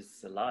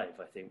languages alive,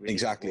 I think. Really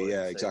exactly, important.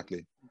 yeah, So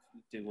exactly.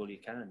 Do all you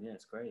can, yeah,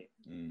 it's great.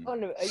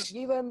 Oliver,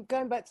 you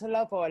going back to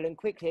Love Island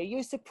quickly, are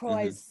you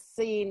surprised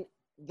seeing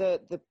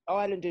the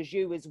islanders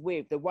you was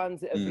with, the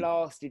ones that have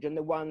lasted and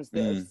the ones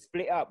that have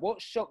split up?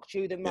 What shocked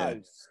you the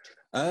most?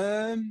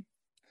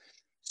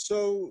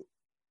 So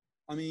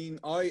I mean,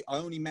 I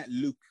only met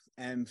Luke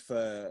M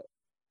for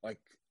like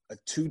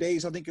 2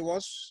 days, I think it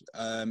was.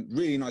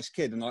 Really nice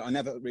kid, and I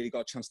never really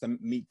got a chance to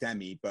meet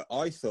Demi. But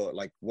I thought,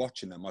 like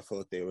watching them, I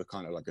thought they were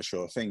kind of like a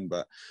sure thing.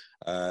 But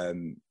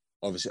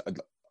obviously,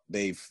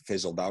 they've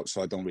fizzled out,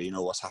 so I don't really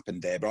know what's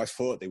happened there. But I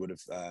thought they would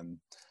have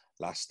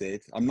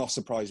lasted. I'm not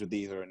surprised with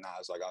either and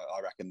Naz. Like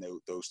I reckon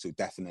those two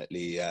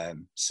definitely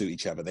suit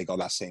each other. They got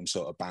that same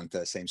sort of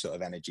banter, same sort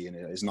of energy, and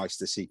it's nice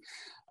to see.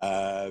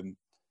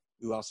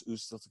 Who else?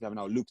 Who's still together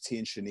now? Luke T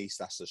and Shanice.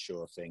 That's a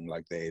sure thing.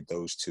 Like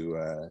those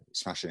two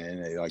smashing it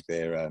in.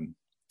 They're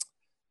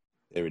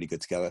really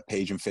good together.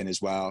 Paige and Finn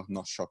as well.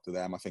 Not shocked to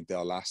them. I think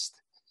they'll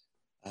last.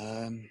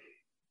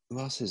 Who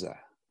else is there?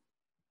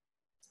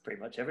 Pretty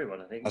much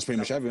everyone, I think. That's pretty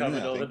much everyone.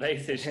 Covered all the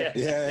bases. Yeah.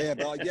 yeah.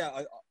 But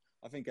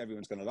I think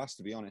everyone's going to last,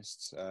 to be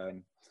honest.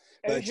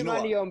 Who's your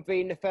money on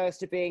being the first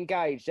to be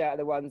engaged out of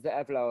the ones that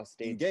have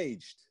lasted?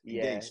 Engaged?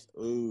 Yeah. Engaged.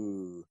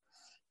 Ooh.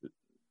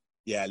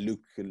 Yeah, Luke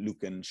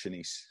and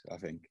Shanice, I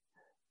think.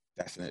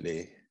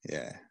 Definitely,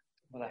 yeah.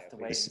 We'll have to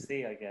wait and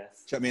see, I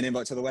guess. Chuck me an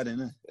invite to the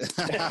wedding, Of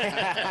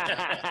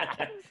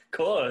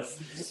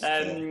course.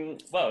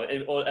 Well,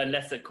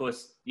 unless, of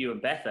course, you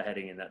and Beth are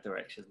heading in that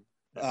direction.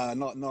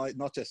 Not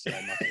just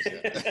yet. Not just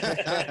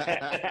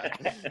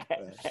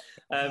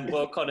yet.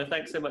 Well, Connor,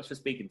 thanks so much for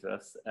speaking to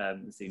us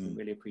this evening.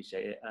 Really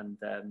appreciate it, and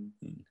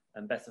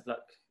best of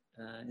luck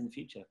in the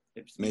future.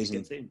 Hope to see you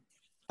again soon.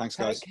 Thanks,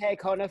 guys. Take care,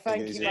 Connor.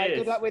 Thank you, mate.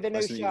 Good luck with the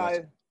new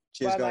show.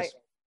 Cheers, bye, guys. Mate.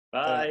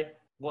 Bye.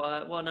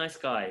 What a nice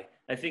guy.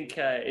 I think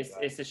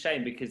it's a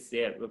shame because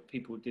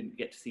people didn't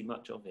get to see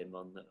much of him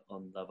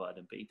on Love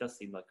Island, but he does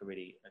seem like a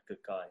good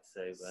guy.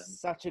 So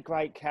such a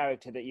great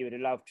character that you would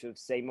have loved to have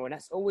seen more, and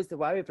that's always the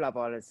way with Love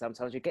Island.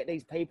 Sometimes you get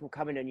these people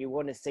coming and you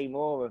want to see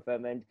more of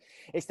them, and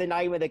it's the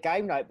name of the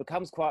game. Though it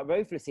becomes quite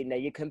ruthless in there.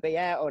 You can be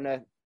out on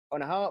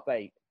a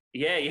heartbeat.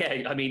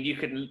 Yeah. I mean,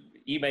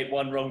 you make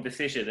one wrong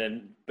decision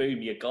and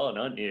boom, you're gone,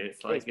 aren't you?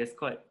 It's like it's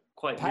quite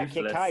pack ruthless.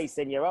 your case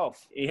and you're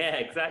off. Yeah,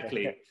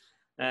 exactly.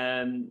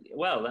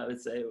 Well,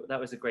 that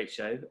was a great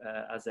show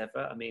as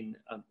ever. I mean,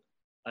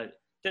 I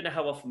don't know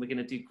how often we're going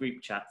to do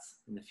group chats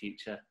in the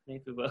future.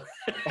 Maybe we'll.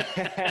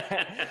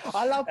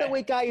 I love that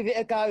we gave it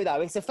a go, though.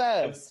 It's a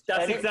first.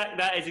 That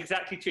is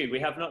exactly true. We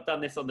have not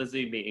done this on the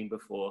Zoom meeting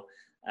before.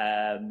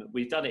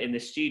 We've done it in the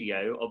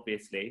studio,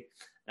 obviously.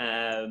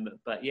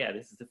 But yeah,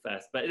 this is the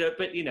first. But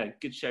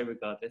good show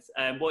regardless.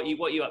 What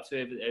are you up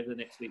to over the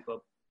next week,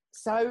 Bob?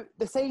 So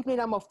this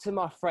evening I'm off to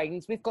my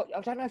friends. I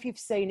don't know if you've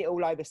seen it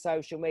all over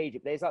social media,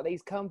 but there's like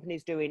these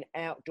companies doing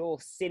outdoor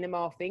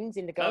cinema things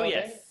in the garden.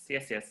 Oh,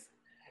 yes.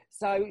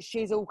 So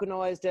she's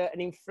organised an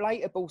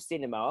inflatable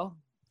cinema.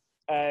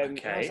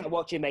 Okay. I was like,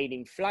 what do you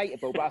mean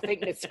inflatable? But I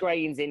think the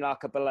screen's in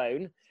like a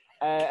balloon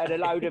and a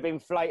load of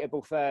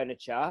inflatable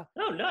furniture.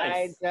 Oh,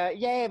 nice.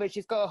 And but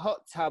she's got a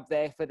hot tub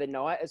there for the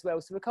night as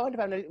well. So we're kind of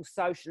having a little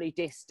socially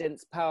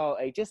distanced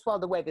party just while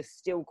the weather's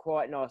still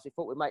quite nice. We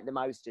thought we'd make the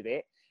most of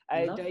it.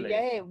 And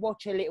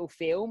watch a little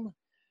film.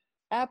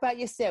 How about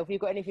yourself? Have you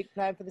got anything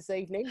planned for this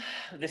evening?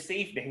 This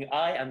evening,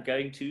 I am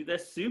going to the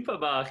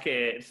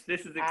supermarket.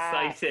 This is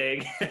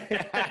exciting.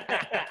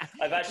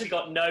 I've actually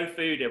got no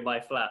food in my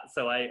flat,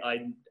 so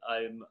I'm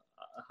a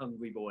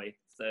hungry boy.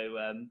 So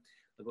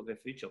I've got to go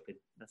food shopping.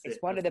 It's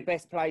one of the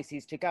best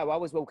places to go. I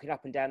was walking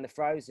up and down the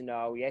frozen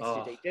aisle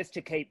yesterday just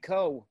to keep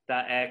cool.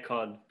 That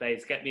aircon,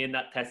 babes, get me in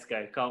that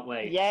Tesco. Can't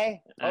wait. Yeah,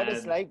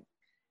 honestly.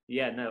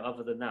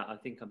 Other than that, I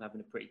think I'm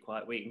having a pretty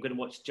quiet week. I'm going to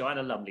watch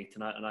Joanna Lumley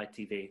tonight on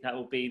ITV. That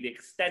will be the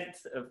extent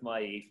of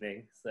my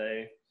evening.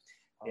 So,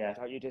 yeah.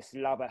 Don't you just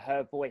love her?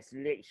 Her voice,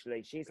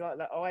 literally. She's like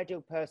the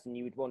ideal person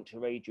you would want to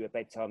read you a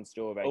bedtime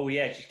story. Oh,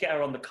 yeah. Just get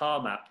her on the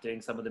Calm app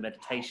doing some of the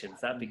meditations.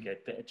 That'd be good.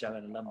 Bit of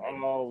Joanna Lumley.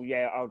 Oh,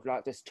 yeah. I would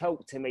like just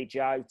talk to me,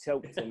 Joe.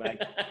 Talk to me.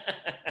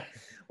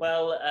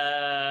 Well,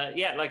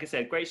 like I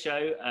said, great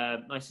show.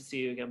 Nice to see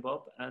you again,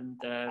 Bob. And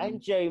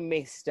you,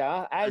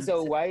 mister, as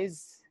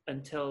always.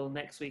 Until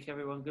next week,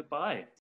 everyone, goodbye.